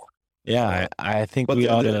zapping people. Yeah, I think we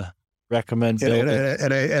ought to recommend building.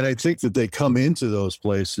 And I think that they come into those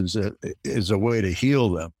places as a way to heal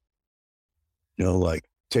them. Like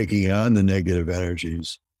taking on the negative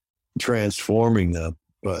energies, transforming them.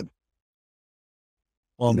 But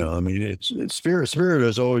it's spirit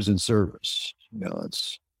is always in service.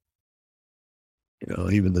 It's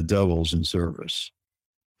even the devil's in service.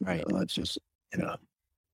 Right. It's just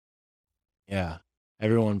Yeah,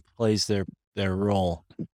 everyone plays their role.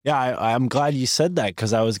 Yeah, I'm glad you said that,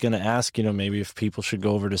 because I was going to ask, maybe if people should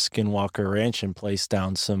go over to Skinwalker Ranch and place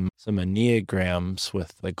down some enneagrams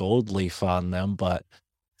with the gold leaf on them, but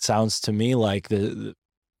it sounds to me like the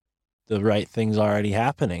right thing's already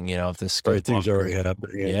happening. If the right thing's already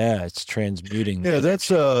happening. Yeah, it's transmuting. Yeah,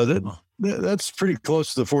 that's pretty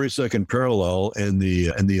close to the 42nd parallel and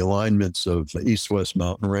the alignments of east-west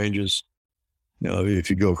mountain ranges. If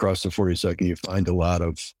you go across the 42nd, you find a lot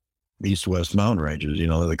of east-west mountain ranges.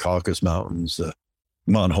 The Caucasus Mountains,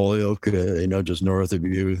 Mount Holyoke, just north of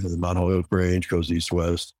you, the Mount Holyoke Range goes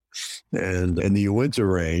east-west, and the Uinta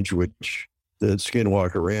Range, which the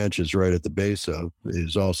Skinwalker Ranch is right at the base of,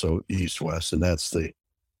 is also east-west, and that's the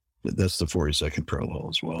 42nd parallel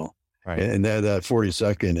as well. Right. And that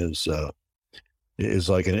 42nd is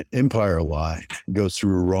like an empire line. It goes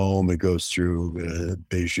through Rome, it goes through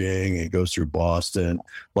Beijing, it goes through Boston.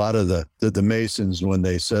 A lot of the Masons, when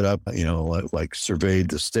they set up, like surveyed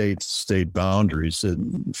the state boundaries,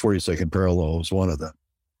 and 42nd parallel was one of them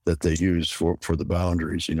that they used for the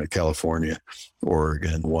boundaries. California,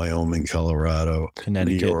 Oregon, Wyoming, Colorado,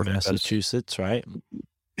 Connecticut, New York, Massachusetts, right?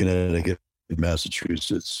 Connecticut,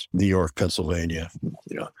 Massachusetts, New York, Pennsylvania.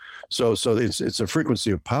 So it's a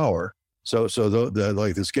frequency of power. So like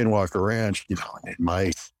the Skinwalker Ranch, in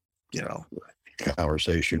my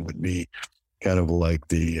conversation would be kind of like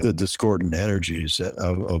the discordant energies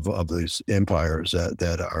of these empires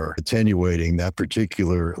that are attenuating that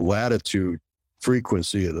particular latitude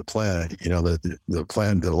frequency of the planet.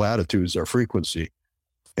 The latitudes are frequency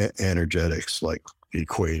energetics, like the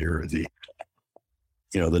equator, the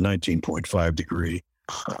 19.5 degree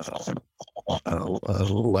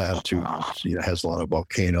latitude, has a lot of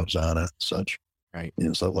volcanoes on it and such. Right.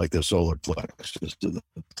 It's not like the solar plexus to the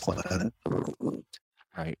planet.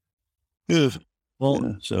 Right. Yeah.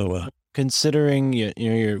 Well, considering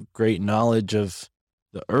your great knowledge of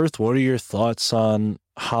the Earth, what are your thoughts on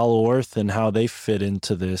Hollow Earth and how they fit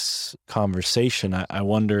into this conversation? I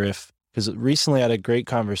wonder if, because recently I had a great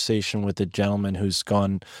conversation with a gentleman who's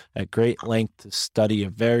gone at great length to study a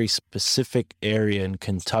very specific area in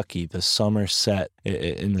Kentucky, the Somerset.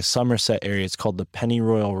 In the Somerset area, it's called the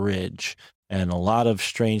Pennyroyal Ridge. And a lot of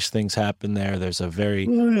strange things happen there. There's a very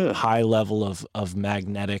high level of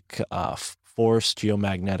magnetic force,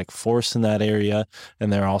 geomagnetic force in that area.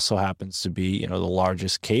 And there also happens to be, the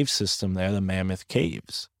largest cave system there, the Mammoth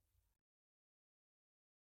Caves.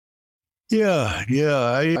 Yeah.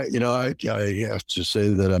 I have to say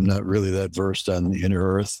that I'm not really that versed on the inner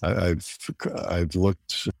Earth. I've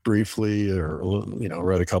looked briefly, or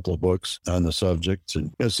read a couple of books on the subject,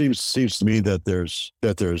 and it seems to me that there's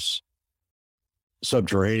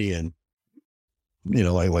subterranean,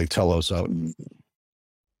 like Telos out in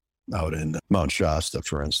Mount Shasta,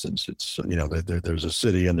 for instance. It's there's a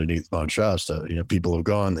city underneath Mount Shasta. People have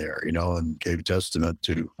gone there, and gave testament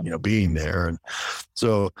to being there, and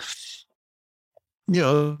so.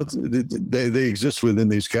 They exist within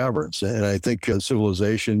these caverns. And I think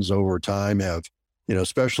civilizations over time have,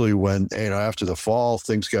 especially when, after the fall,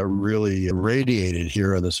 things got really irradiated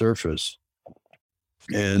here on the surface.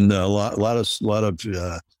 And a lot of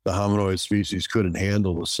the hominoid species couldn't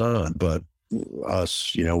handle the sun, but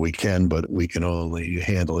us, we can, but we can only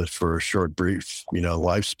handle it for a short, brief,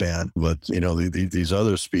 lifespan. But, these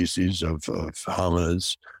other species of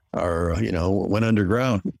hominids are, went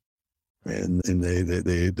underground. And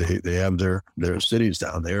they have their cities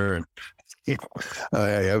down there. And I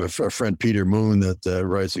have a friend, Peter Moon, that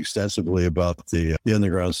writes extensively about the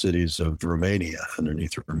underground cities of Romania,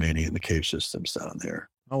 underneath Romania, and the cave systems down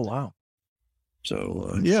there. Oh, wow.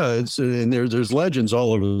 So, and there's legends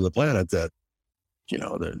all over the planet that,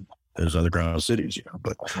 there's underground cities,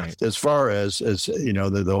 but right. As far as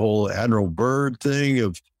the whole Admiral Byrd thing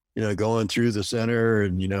of, going through the center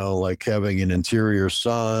and, like having an interior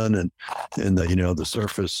sun and the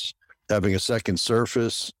surface, having a second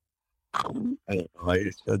surface.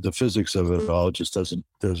 The physics of it all just doesn't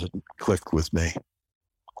click with me.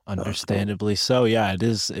 Understandably so. Yeah, it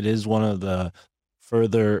is one of the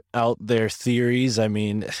further out there theories. I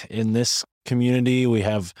mean, in this community, we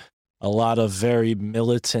have a lot of very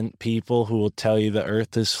militant people who will tell you the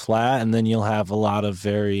earth is flat, and then you'll have a lot of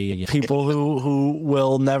very people who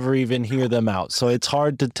will never even hear them out. So it's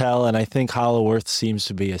hard to tell, and I think Hollow Earth seems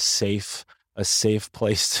to be a safe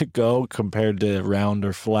place to go compared to round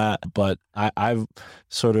or flat. But I've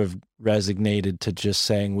sort of resignated to just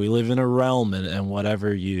saying we live in a realm, and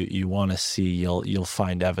whatever you want to see, you'll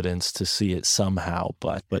find evidence to see it somehow.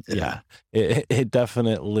 But yeah, it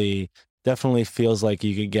definitely feels like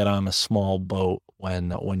you could get on a small boat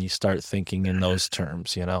when you start thinking in those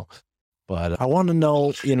terms, But I want to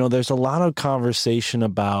know, there's a lot of conversation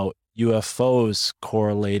about UFOs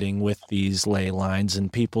correlating with these ley lines,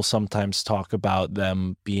 and people sometimes talk about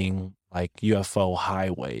them being like UFO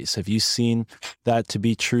highways. Have you seen that to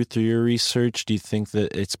be true through your research? Do you think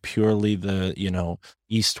that it's purely the,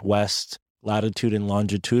 east-west latitude and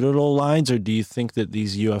longitudinal lines, or do you think that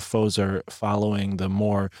these UFOs are following the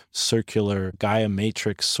more circular Gaia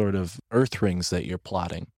matrix sort of earth rings that you're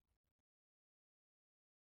plotting?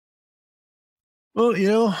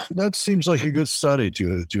 Well, that seems like a good study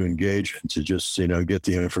to engage in, to just, get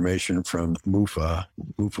the information from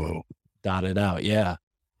MUFO. Dot it out. Yeah.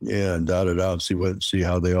 Yeah. And dot it out, see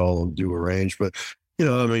how they all do arrange. But,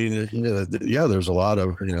 there's a lot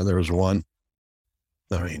of, there was one.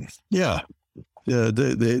 I mean,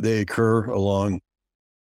 they occur along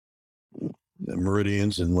the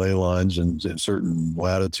meridians and ley lines and certain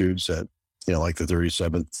latitudes at, like the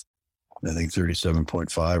 37th, I think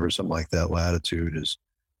 37.5 or something like that latitude is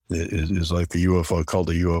like the UFO, called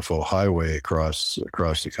the UFO highway across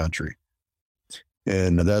the country.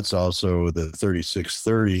 And that's also the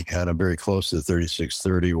 3630, kind of very close to the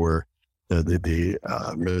 3630 where the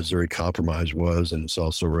Missouri Compromise was, and it's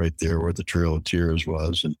also right there where the Trail of Tears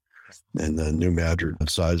was, and the New Madrid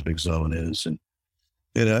seismic zone is.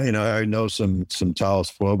 And I know some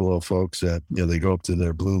Taos Pueblo folks that, they go up to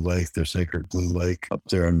their Blue Lake, their sacred Blue Lake up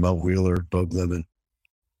there on Mount Wheeler above them.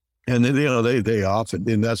 And they often,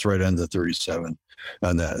 and that's right on the 37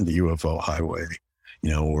 on the UFO highway,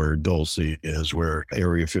 where Dulce is, where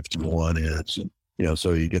Area 51 is. And,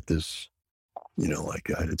 so you get this, like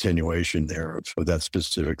an attenuation there of that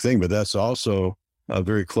specific thing. But that's also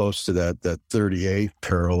very close to that 38th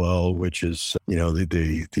parallel, which is,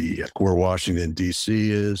 the where Washington,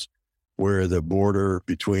 D.C. is, where the border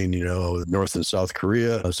between, North and South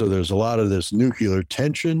Korea. So there's a lot of this nuclear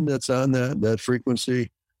tension that's on that frequency.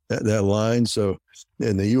 that line. So,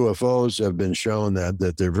 and the UFOs have been shown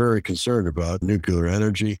that they're very concerned about nuclear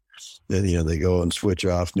energy. And, they go and switch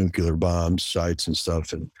off nuclear bombs sites and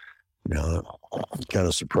stuff, and kind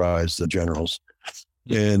of surprise the generals.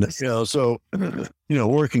 And, so,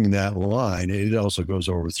 working that line, it also goes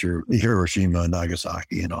over through Hiroshima,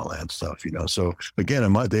 Nagasaki, and all that stuff, So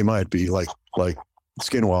again, they might be like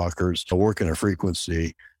skinwalkers working a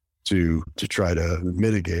frequency to try to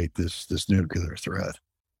mitigate this nuclear threat.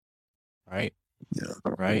 Right. Yeah.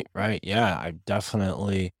 Right. Yeah, that's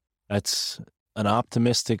an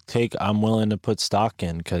optimistic take I'm willing to put stock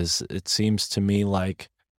in, because it seems to me like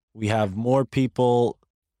we have more people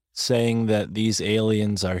saying that these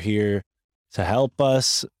aliens are here to help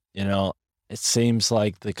us. It seems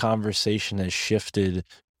like the conversation has shifted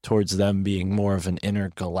towards them being more of an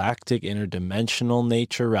intergalactic, interdimensional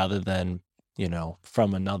nature rather than,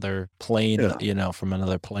 from another plane, from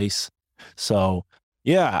another place. So,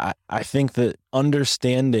 yeah, I think that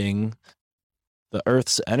understanding the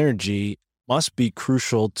Earth's energy must be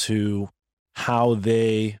crucial to how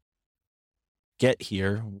they get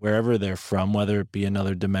here, wherever they're from, whether it be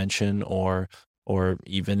another dimension or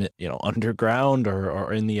even underground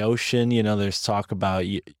or in the ocean. There's talk about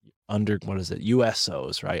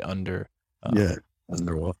USOs, right?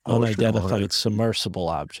 Unidentified submersible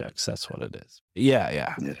objects. That's what it is.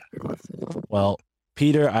 Yeah. Well,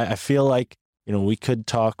 Peter, I feel like we could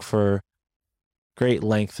talk for great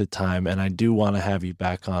length of time, and I do want to have you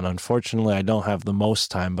back on. Unfortunately, I don't have the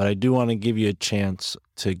most time, but I do want to give you a chance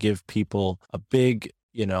to give people a big,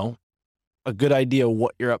 a good idea of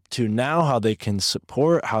what you're up to now, how they can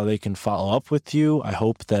support, how they can follow up with you. I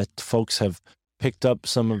hope that folks have picked up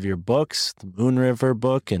some of your books. The Moon River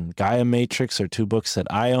book and Gaia Matrix are two books that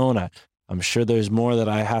I own. I'm sure there's more that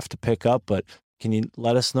I have to pick up, but can you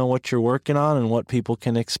let us know what you're working on and what people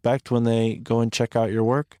can expect when they go and check out your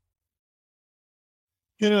work?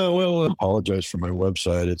 I apologize for my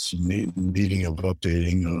website. It's needing of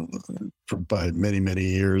updating by many, many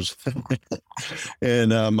years.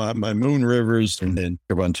 And my Moon Rivers and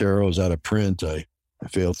Carbontero is out of print. I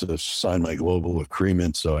failed to sign my global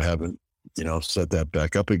agreement, so I haven't, set that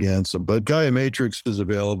back up again. So, but Gaia Matrix is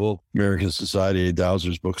available. American Society,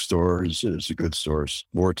 Dowser's bookstore is a good source.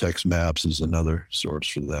 Vortex Maps is another source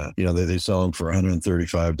for that. They sell them for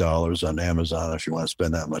 $135 on Amazon if you want to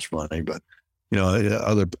spend that much money, but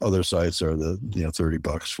other sites are the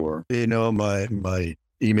 $30 for. My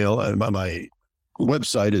email, my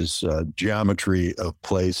website is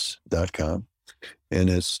geometryofplace.com, and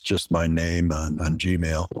it's just my name on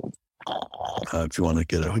Gmail. If you want to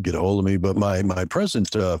get a hold of me, but my present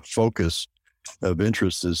focus of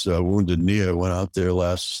interest is Wounded Knee. I went out there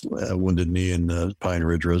Wounded Knee in Pine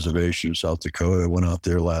Ridge Reservation, South Dakota. I went out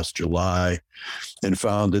there last July and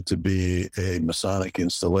found it to be a Masonic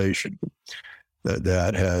installation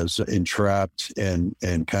that has entrapped and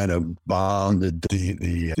kind of bonded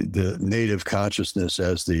the native consciousness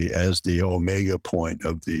as the omega point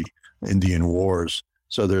of the Indian wars.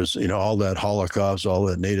 So there's all that Holocaust, all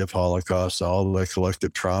that native Holocaust, all that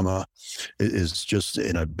collective trauma is just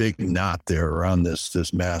in a big knot there around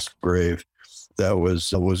this mass grave that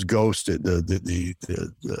was ghosted. The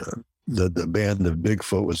band of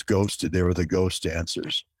Bigfoot was ghosted. They were the ghost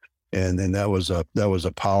dancers. And then that was a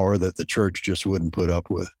power that the church just wouldn't put up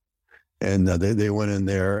with. And they went in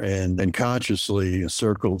there and consciously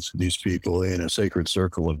circled these people in a sacred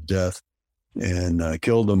circle of death and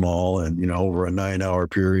killed them all. And, over a 9-hour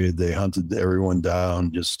period, they hunted everyone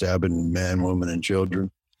down, just stabbing men, women, and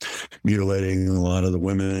children, mutilating a lot of the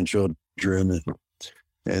women and children.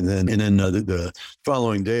 And then the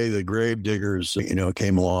following day, the grave diggers,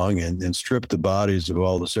 came along and stripped the bodies of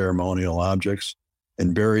all the ceremonial objects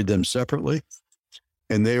and buried them separately.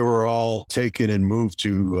 And they were all taken and moved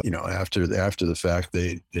to, after the fact,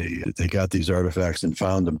 they got these artifacts and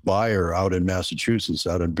found a buyer out in Massachusetts,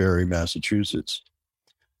 out in Barre, Massachusetts,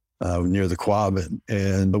 near the Quabbin,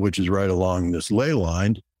 and which is right along this ley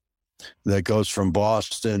line that goes from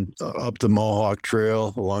Boston up the Mohawk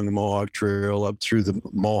Trail, along the Mohawk Trail, up through the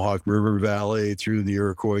Mohawk River Valley, through the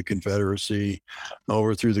Iroquois Confederacy,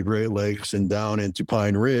 over through the Great Lakes and down into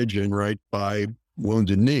Pine Ridge and right by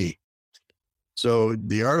Wounded Knee. So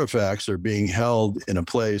the artifacts are being held in a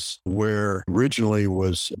place where originally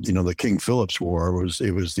was, the King Philip's War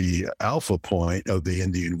it was the alpha point of the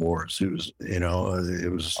Indian Wars. It was,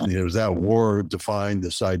 it was that war defined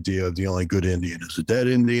this idea of the only good Indian is a dead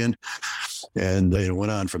Indian. And it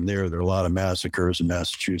went on from there. There are a lot of massacres in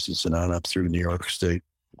Massachusetts and on up through New York State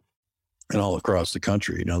and all across the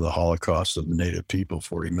country. The Holocaust of the native people,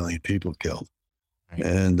 40 million people killed. Right.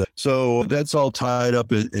 And so that's all tied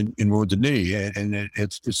up in Wounded Knee. And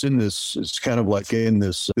it's in this, it's kind of like in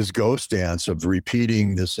this ghost dance of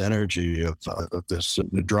repeating this energy of this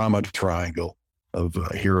drama triangle of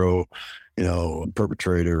hero,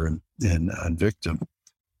 perpetrator and victim.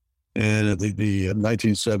 And the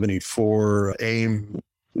 1974 AIM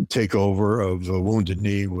takeover of Wounded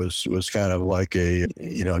Knee was kind of like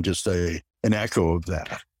just an echo of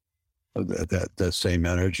that. That same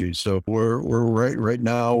energy. So we're right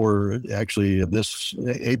now, we're actually this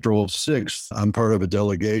April 6th, I'm part of a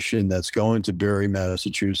delegation that's going to Barre,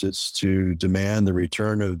 Massachusetts to demand the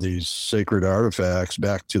return of these sacred artifacts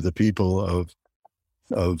back to the people of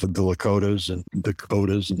the Lakotas and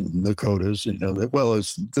Dakotas and Nakotas, as well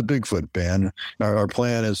as the Bigfoot band. Our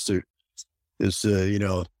plan is to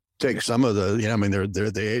take some of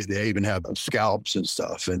the, they even have scalps and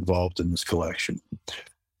stuff involved in this collection.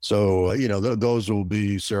 So, those will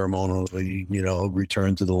be ceremonially,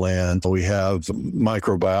 returned to the land. We have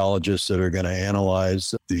microbiologists that are going to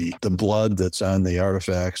analyze the blood that's on the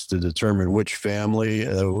artifacts to determine which family,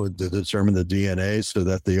 to determine the DNA so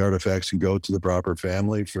that the artifacts can go to the proper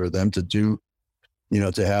family for them to do,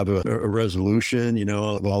 to have a resolution,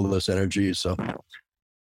 of all of this energy. So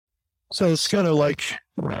it's kind of like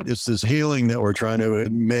it's this healing that we're trying to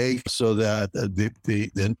make so that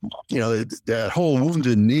that whole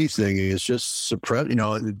Wounded Knee thing is just suppressed.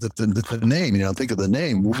 The name. Think of the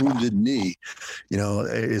name Wounded Knee.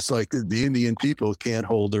 It's like the Indian people can't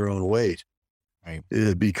hold their own weight, right?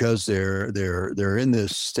 Because they're in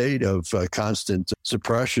this state of constant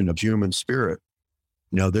suppression of human spirit.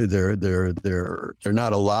 They're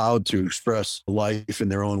not allowed to express life in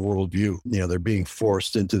their own worldview. They're being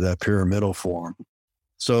forced into that pyramidal form.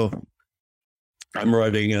 So I'm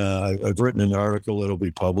writing, I've written an article that'll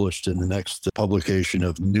be published in the next publication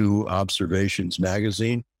of New Observations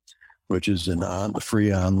magazine, which is a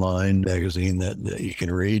free online magazine that you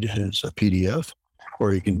can read. It's a PDF,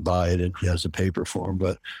 or you can buy it as a paper form.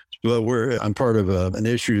 But I'm part of an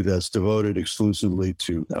issue that's devoted exclusively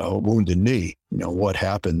to Wounded Knee. What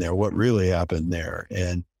happened there, what really happened there,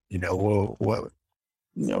 and what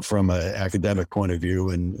from an academic point of view,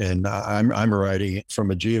 and I'm writing it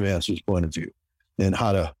from a geomancer's point of view, and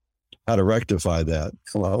how to rectify that.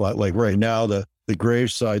 Like right now, the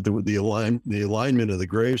graveside, the alignment of the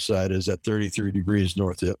graveside is at 33 degrees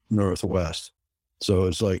northwest. So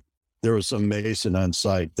it's like there was some mason on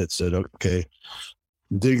site that said, okay,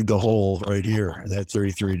 dig the hole right here at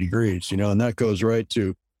 33 degrees, and that goes right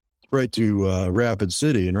to Rapid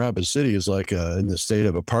City. And Rapid City is like in the state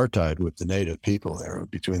of apartheid with the native people there,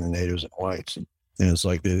 between the natives and whites. And it's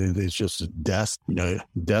like, it's just death,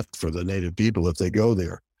 death for the native people if they go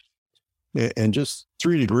there. And just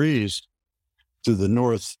 3 degrees to the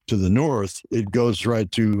north, it goes right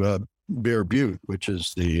to Bear Butte, which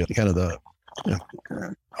is the kind of the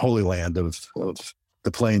holy land of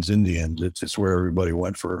the Plains Indians. It's where everybody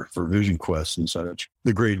went for vision quests and such.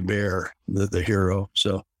 The Great Bear, the hero.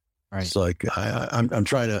 So right. It's like I'm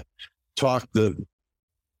trying to talk as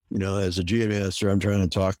a geomancer, I'm trying to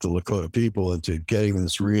talk the Lakota people into getting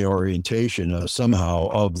this reorientation somehow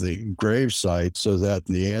of the grave site so that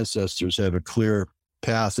the ancestors have a clear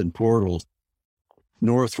path and portal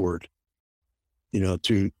northward,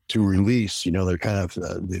 to release. They're kind of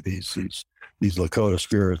these Lakota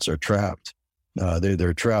spirits are trapped.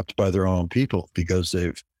 They're trapped by their own people because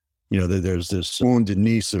they've, there's this Wounded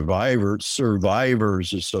Knee Survivors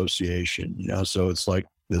Association, so it's like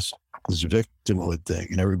this victimhood thing,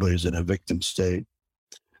 and everybody's in a victim state.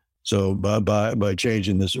 So by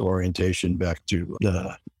changing this orientation back to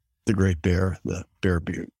the Great Bear, the Bear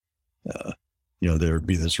Butte, there would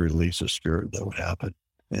be this release of spirit that would happen,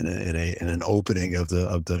 and an opening of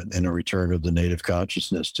and a return of the native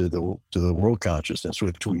consciousness to the world consciousness,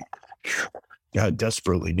 which we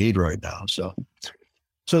desperately need right now.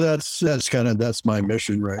 So that's my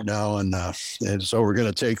mission right now, and so we're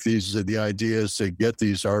going to take the ideas to get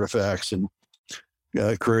these artifacts and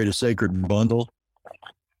create a sacred bundle,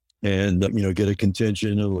 and get a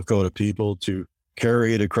contingent of Lakota people to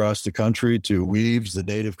carry it across the country to weave the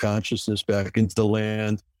native consciousness back into the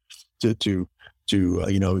land, to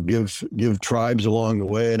give tribes along the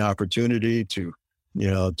way an opportunity to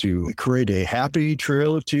create a happy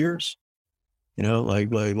trail of tears.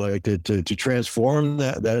 To transform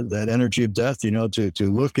that energy of death, to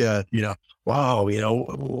look at, wow,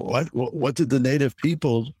 what did the native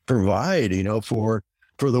people provide, for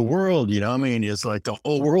the world, it's like the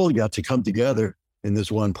whole world got to come together in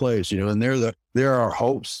this one place, and they're our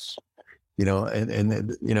hosts, and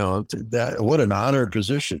that, what an honored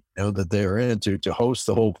position, that they're in to host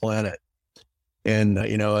the whole planet. and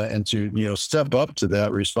and to step up to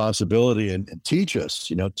that responsibility and teach us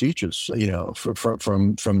from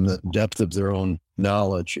the depth of their own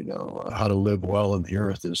knowledge, how to live well in the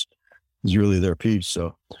earth is really their piece.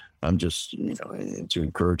 So I'm just into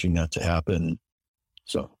encouraging that to happen.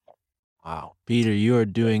 So Wow, Peter, you are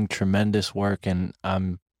doing tremendous work, and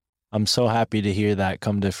I'm so happy to hear that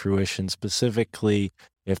come to fruition. Specifically,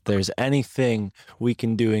 if there's anything we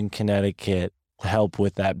can do in Connecticut to help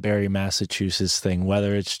with that Barre, Massachusetts thing,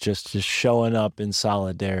 whether it's just showing up in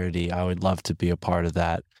solidarity, I would love to be a part of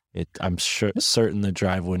that. I'm certain the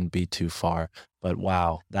drive wouldn't be too far, but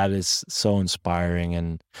wow, that is so inspiring.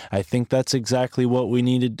 And I think that's exactly what we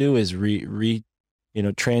need to do is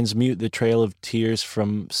transmute the trail of tears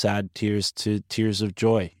from sad tears to tears of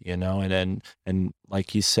joy, and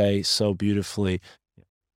like you say so beautifully,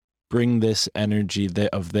 bring this energy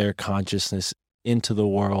of their consciousness into the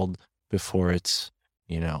world before it's,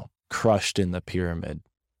 crushed in the pyramid.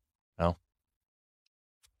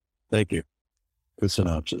 Thank you. Good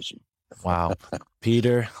synopsis. Wow.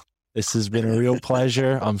 Peter, this has been a real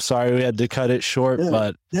pleasure. I'm sorry we had to cut it short,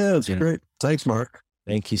 but it's great. Thanks, Mark.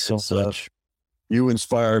 Thank you so much. You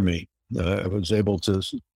inspire me. I was able to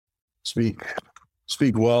speak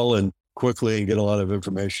well and quickly and get a lot of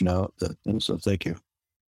information out. And so thank you.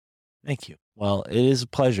 Thank you. Well, it is a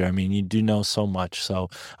pleasure. I mean, you do know so much. So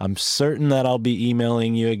I'm certain that I'll be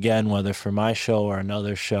emailing you again, whether for my show or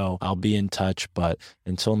another show. I'll be in touch. But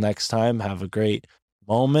until next time, have a great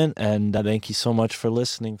moment. And thank you so much for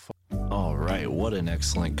listening. All right. What an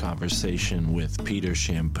excellent conversation with Peter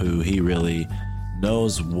Champoux. He really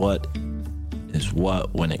knows what is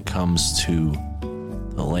what when it comes to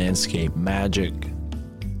the landscape magic,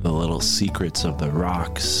 the little secrets of the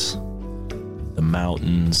rocks, the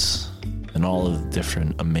mountains, and all of the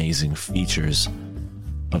different amazing features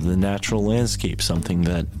of the natural landscape, something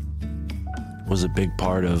that was a big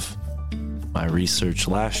part of my research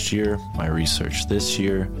last year, my research this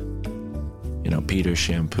year. Peter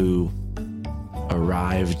Champoux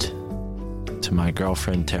arrived to my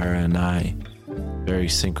girlfriend Tara and I very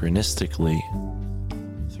synchronistically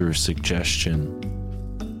through suggestion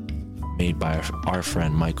made by our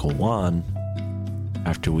friend Michael Wan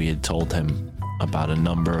after we had told him about a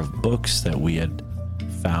number of books that we had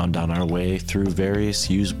found on our way through various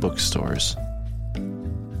used bookstores.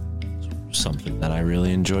 Something that I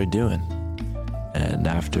really enjoy doing. And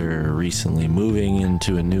after recently moving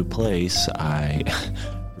into a new place, I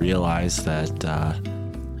realized that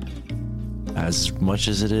as much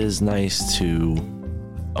as it is nice to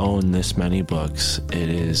own this many books, it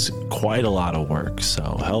is quite a lot of work.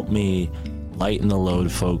 So help me lighten the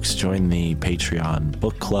load, folks. Join the Patreon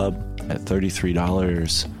book club at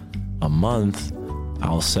 $33 a month.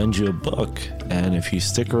 I'll send you a book, and if you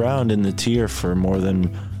stick around in the tier for more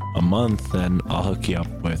than a month, then I'll hook you up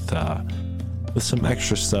with some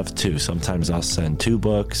extra stuff too. Sometimes I'll send 2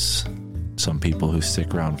 books. Some people who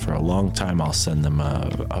stick around for a long time, I'll send them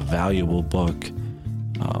a valuable book.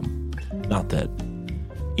 Not that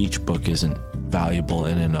each book isn't valuable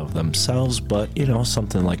in and of themselves, but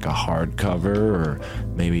something like a hardcover or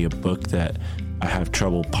maybe a book that I have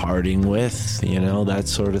trouble parting with, that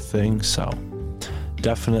sort of thing. So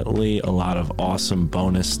definitely a lot of awesome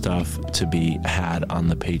bonus stuff to be had on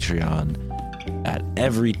the Patreon at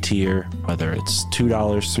every tier, whether it's $2,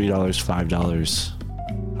 $3,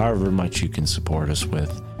 $5, however much you can support us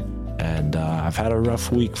with. And I've had a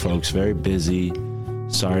rough week, folks, very busy.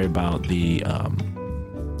 Sorry about the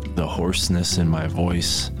hoarseness in my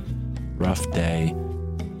voice. Rough day.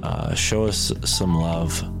 Show us some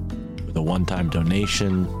love with a one-time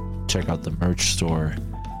donation. Check out the merch store.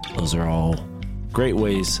 Those are all great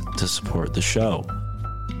ways to support the show.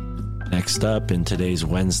 Next up in today's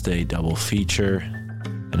Wednesday double feature,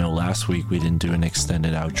 I know last week we didn't do an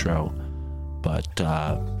extended outro, but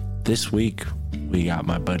this week we got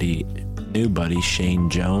my new buddy Shane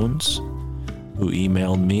Jones, who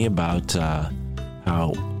emailed me about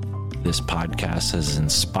how this podcast has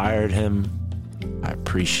inspired him. I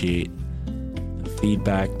appreciate the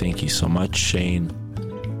feedback. Thank you so much, Shane.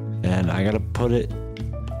 And I gotta put it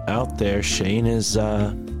out there, Shane is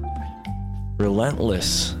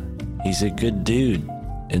relentless. He's a good dude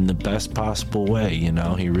in the best possible way.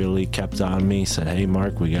 He really kept on me, said, "Hey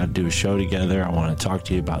Mark, we got to do a show together. I want to talk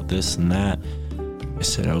to you about this and that." I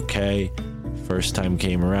said, okay. First time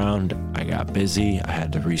came around, I got busy. I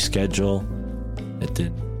had to reschedule. It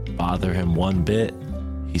didn't bother him one bit.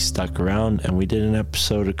 He stuck around, and we did an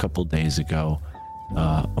episode a couple days ago.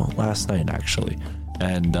 Last night actually.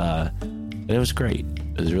 And it was great.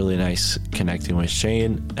 It was really nice connecting with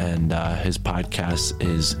Shane, and his podcast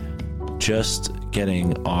is just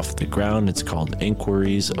getting off the ground. It's called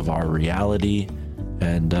Inquiries of Our Reality.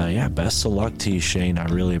 And best of luck to you, Shane. I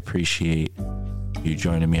really appreciate you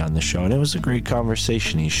joining me on the show. And it was a great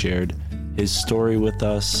conversation. He shared his story with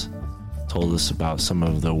us, told us about some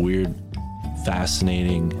of the weird,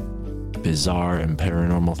 fascinating, bizarre, and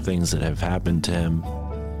paranormal things that have happened to him.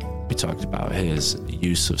 We talked about his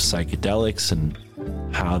use of psychedelics and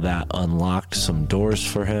how that unlocked some doors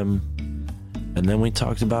for him. And then we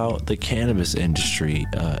talked about the cannabis industry,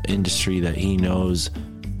 industry that he knows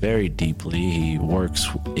very deeply. He works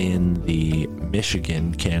in the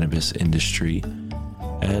Michigan cannabis industry.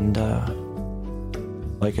 And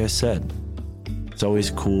like I said, it's always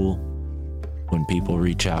cool when people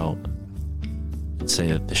reach out and say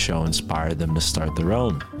that the show inspired them to start their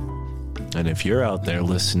own. And if you're out there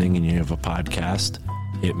listening and you have a podcast,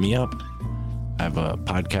 hit me up. I have a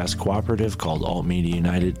podcast cooperative called Alt Media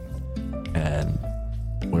United, and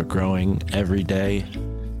we're growing every day.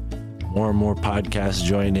 More and more podcasts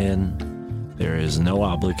join in. There is no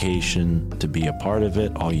obligation to be a part of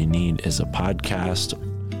it. All you need is a podcast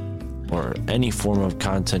or any form of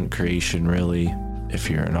content creation, really. If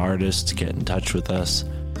you're an artist, get in touch with us.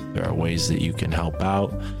 There are ways that you can help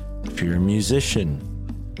out. If you're a musician,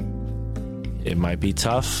 it might be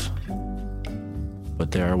tough,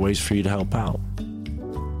 but there are ways for you to help out.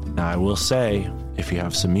 Now, I will say, if you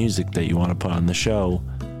have some music that you want to put on the show,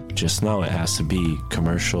 just know it has to be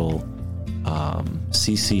commercial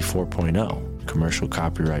CC 4.0, commercial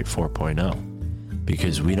copyright 4.0,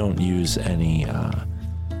 because we don't use any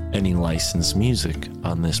licensed music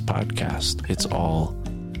on this podcast. It's all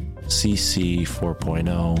CC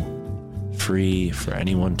 4.0, free for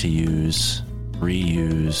anyone to use,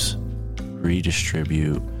 reuse,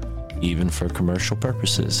 redistribute, even for commercial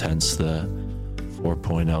purposes, hence the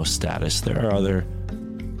 4.0 status. There are other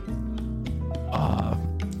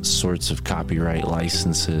sorts of copyright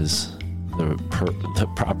licenses. The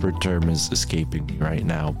proper term is escaping me right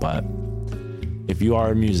now, but if you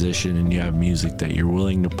are a musician and you have music that you're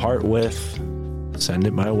willing to part with, send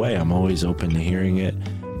it my way. I'm always open to hearing it,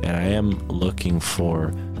 and I am looking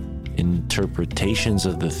for interpretations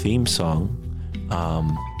of the theme song.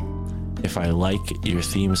 If I like your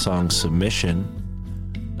theme song submission,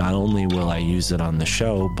 not only will I use it on the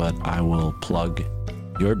show, but I will plug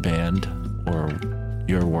your band or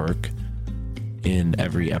your work in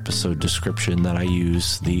every episode description that I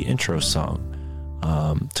use the intro song.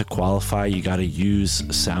 To qualify, you got to use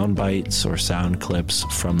sound bites or sound clips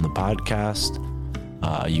from the podcast.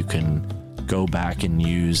 You can go back and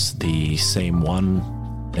use the same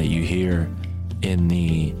one that you hear in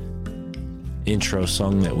the intro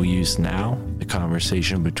song that we use now, the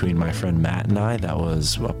conversation between my friend Matt and I. That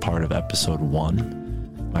was a part of episode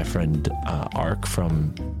 1. My friend Ark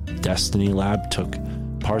from Destiny Lab took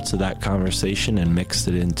parts of that conversation and mixed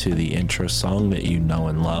it into the intro song that you know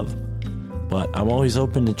and love. But I'm always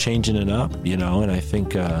open to changing it up, and I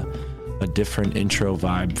think a different intro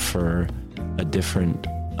vibe for a different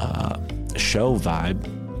show vibe,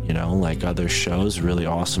 like other shows, really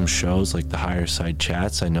awesome shows like the Higher Side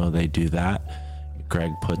Chats. I know they do that.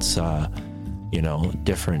 Greg puts,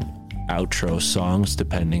 different outro songs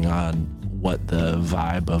depending on what the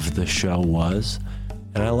vibe of the show was.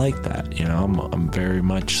 And I like that. I'm very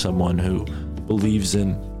much someone who believes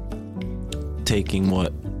in taking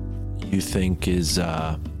what you think is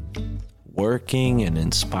working and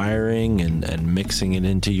inspiring and mixing it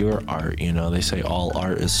into your art. They say all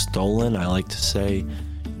art is stolen. I like to say,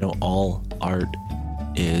 all art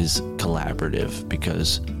is collaborative,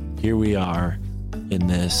 because here we are in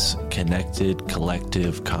this connected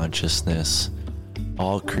collective consciousness,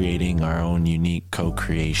 all creating our own unique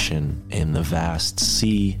co-creation in the vast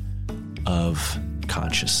sea of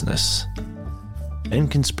consciousness and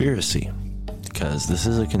conspiracy, because this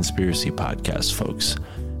is a conspiracy podcast, folks.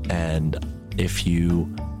 And if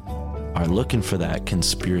you are looking for that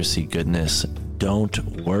conspiracy goodness,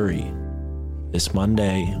 don't worry. This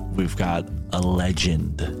Monday, we've got a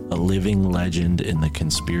legend, a living legend in the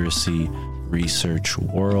conspiracy research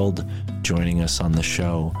world, joining us on the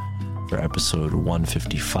show for episode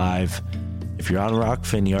 155. If you're on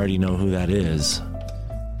Rockfin, you already know who that is.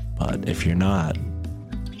 But if you're not,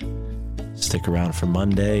 stick around for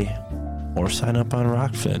Monday or sign up on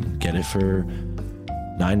Rockfin. Get it for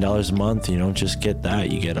 $9 a month. You don't just get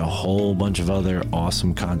that. You get a whole bunch of other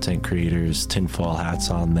awesome content creators, tinfoil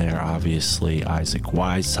hats on there. Obviously, Isaac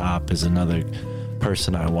Wisetop is another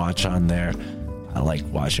person I watch on there. I like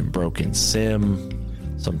watching Broken Sim.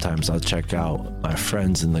 Sometimes I'll check out my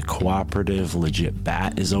friends in the cooperative. Legit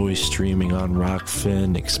Bat is always streaming on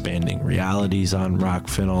Rockfin. Expanding Realities on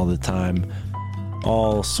Rockfin all the time.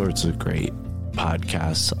 all sorts of great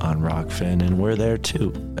podcasts on Rockfin, and we're there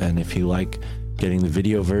too. And if you like getting the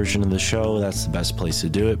video version of the show, that's the best place to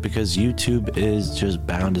do it, because YouTube is just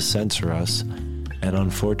bound to censor us. And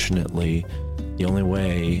unfortunately, the only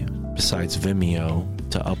way besides Vimeo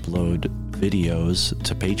to upload videos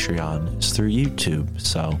to Patreon is through YouTube.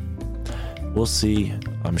 So we'll see.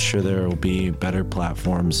 I'm sure there will be better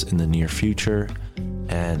platforms in the near future.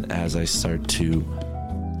 And as I start to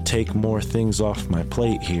take more things off my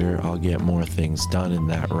plate here, I'll get more things done in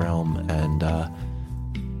that realm. And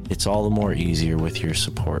it's all the more easier with your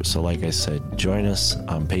support. So like I said, join us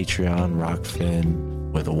on Patreon,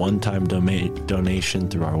 Rockfin, with a one-time donation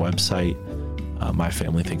through our website,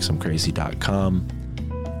 myfamilythinksimcrazy.com.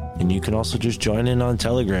 And you can also just join in on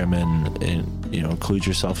Telegram and include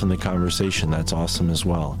yourself in the conversation. That's awesome as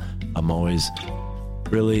well. I'm always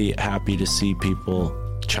really happy to see people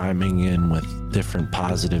chiming in with different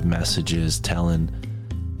positive messages, telling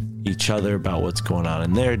each other about what's going on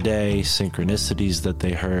in their day, synchronicities that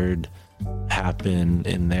they heard happen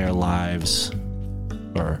in their lives,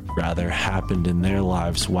 or rather happened in their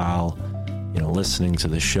lives while, listening to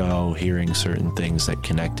the show, hearing certain things that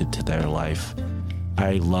connected to their life.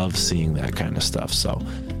 I love seeing that kind of stuff. So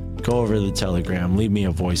go over to the Telegram, leave me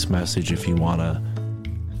a voice message if you want to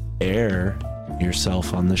air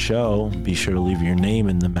yourself on the show. Be sure to leave your name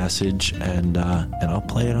in the message, and I'll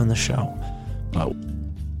play it on the show. But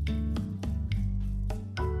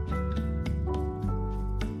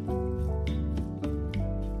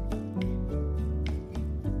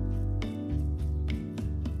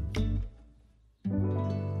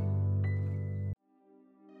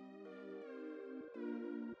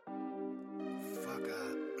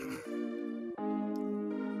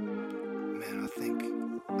Man, I think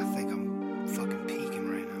I'm fucking peeking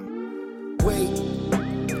right now. Wait,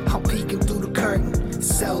 I'm peeking through the curtain.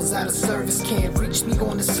 Cells out of service, can't reach me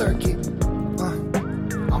on the circuit.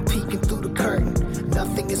 I'm peeking through the curtain.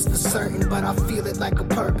 Nothing is for certain, but I feel it like a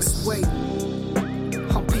purpose. Wait,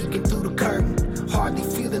 I'm peeking through the curtain. Hardly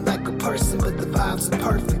feeling like a person, but the vibes are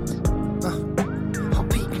perfect. I'm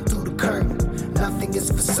peeking through the curtain. Nothing is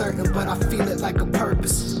for certain, but I feel it like a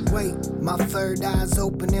purpose. Wait, my third eye's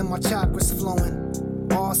open and my chakras flowing.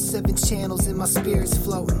 All 7 channels in my spirit's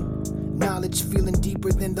floating. Knowledge feeling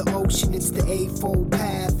deeper than the ocean. It's the eightfold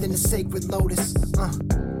path in the sacred lotus.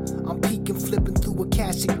 I'm peeking, flipping through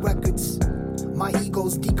Akashic records. My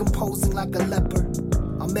ego's decomposing like a leopard.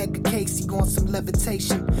 I'm Edgar Casey on some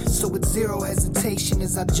levitation, so with zero hesitation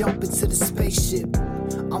as I jump into the spaceship.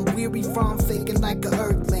 I'm weary from faking like an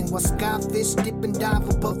earthling, while skyfish dip and dive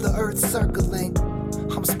above the earth circling.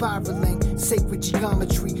 I'm spiraling, sacred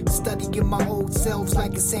geometry, studying my old selves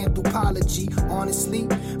like it's anthropology. Honestly,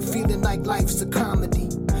 feeling like life's a comedy,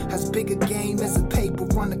 as big a game as a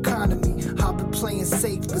paper-run economy. I've been playing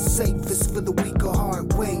safe, but safest for the weak of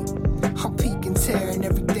heart. Wait, I'm peeking, tearing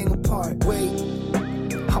everything apart. Wait,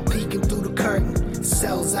 I'm peeking through the curtain.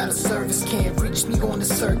 Cells out of service, can't reach me on the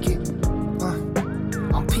circuit.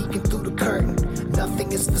 I'm peeking through the curtain.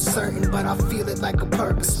 Nothing is for certain, but I feel it like a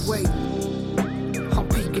purpose. Wait, I'm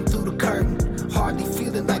peeking through the curtain. Hardly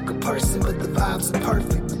feeling like a person, but the vibes are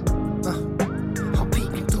perfect. I'm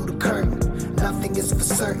peeking through the curtain. Nothing is for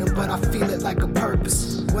certain, but I feel it like a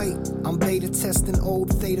purpose. Wait, I'm beta testing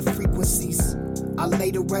old theta frequencies. I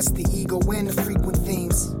lay to rest the ego and the frequent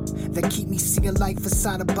themes that keep me seeing life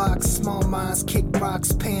inside a box. Small minds, kick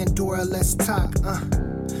rocks, Pandora, let's talk.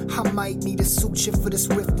 I might need a suture for this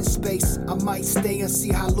rift in space. I might stay and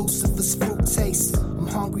see how Lucifer's fruit tastes. I'm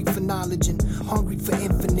hungry for knowledge and hungry for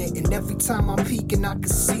infinite. And every time I'm peeking, I can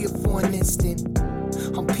see it for an instant.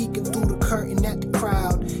 I'm peeking through the curtain at the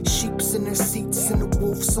crowd. Sheeps in their seats and the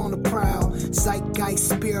wolves on the prowl. Zeitgeist,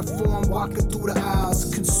 spirit form walking through the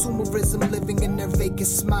aisles. Consumerism living in their vacant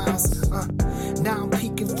smiles. Now I'm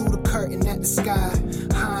peeking through the curtain at the sky.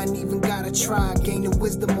 I ain't even gotta try, gaining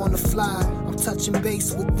wisdom on the fly. I'm touching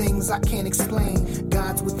base with things I can't explain.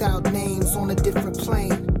 Gods without names on a different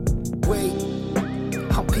plane. Wait,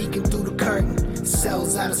 I'm peeking through the curtain.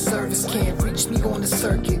 Cells out of service, can't reach me on the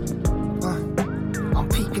circuit. I'm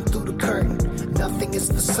peeking through the curtain. Nothing is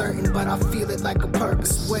for certain, but I feel it like a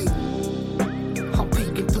purpose. Wait, I'm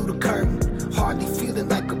peeking through the curtain. Hardly feeling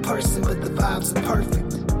like a person, but the vibes are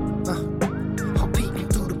perfect. I'm peeking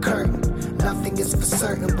through the curtain. Nothing is for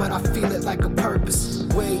certain, but I feel it like a purpose.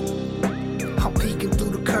 Wait, I'm peeking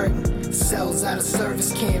through the curtain. Cells out of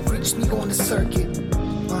service, can't reach me on the circuit.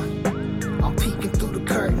 I'm peeking through the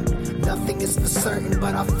curtain. Nothing is for certain,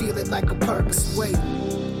 but I feel it like a purpose. Wait,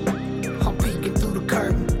 I'm peeking through the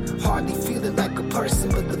curtain. Hardly feeling like a person,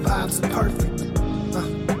 but the vibes are perfect.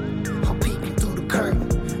 I'm peeking through the curtain.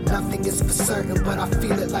 Nothing is for certain. uncertain, but I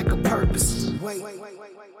feel it like a purpose. Wait.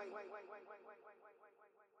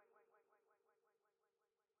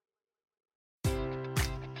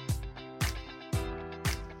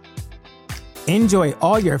 Enjoy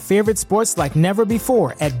all your favorite sports like never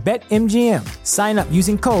before at BetMGM. Sign up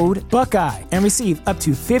using code Buckeye and receive up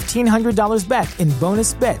to $1,500 back in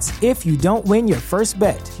bonus bets if you don't win your first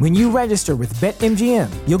bet. When you register with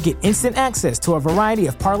BetMGM, you'll get instant access to a variety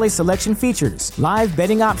of parlay selection features, live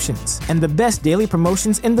betting options, and the best daily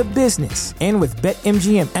promotions in the business. And with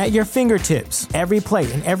BetMGM at your fingertips, every play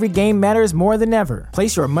and every game matters more than ever.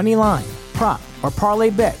 Place your money line, prop, or parlay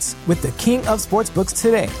bets with the king of sportsbooks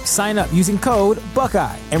today. Sign up using code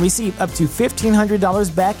Buckeye and receive up to $1,500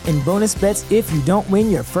 back in bonus bets if you don't win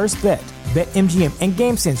your first bet. BetMGM and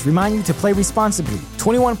GameSense remind you to play responsibly.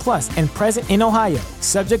 21 plus and present in Ohio,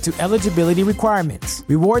 subject to eligibility requirements.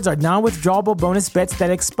 Rewards are non-withdrawable bonus bets that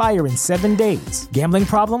expire in 7 days. Gambling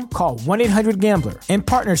problem? Call 1-800-GAMBLER in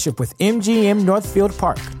partnership with MGM Northfield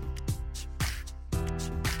Park.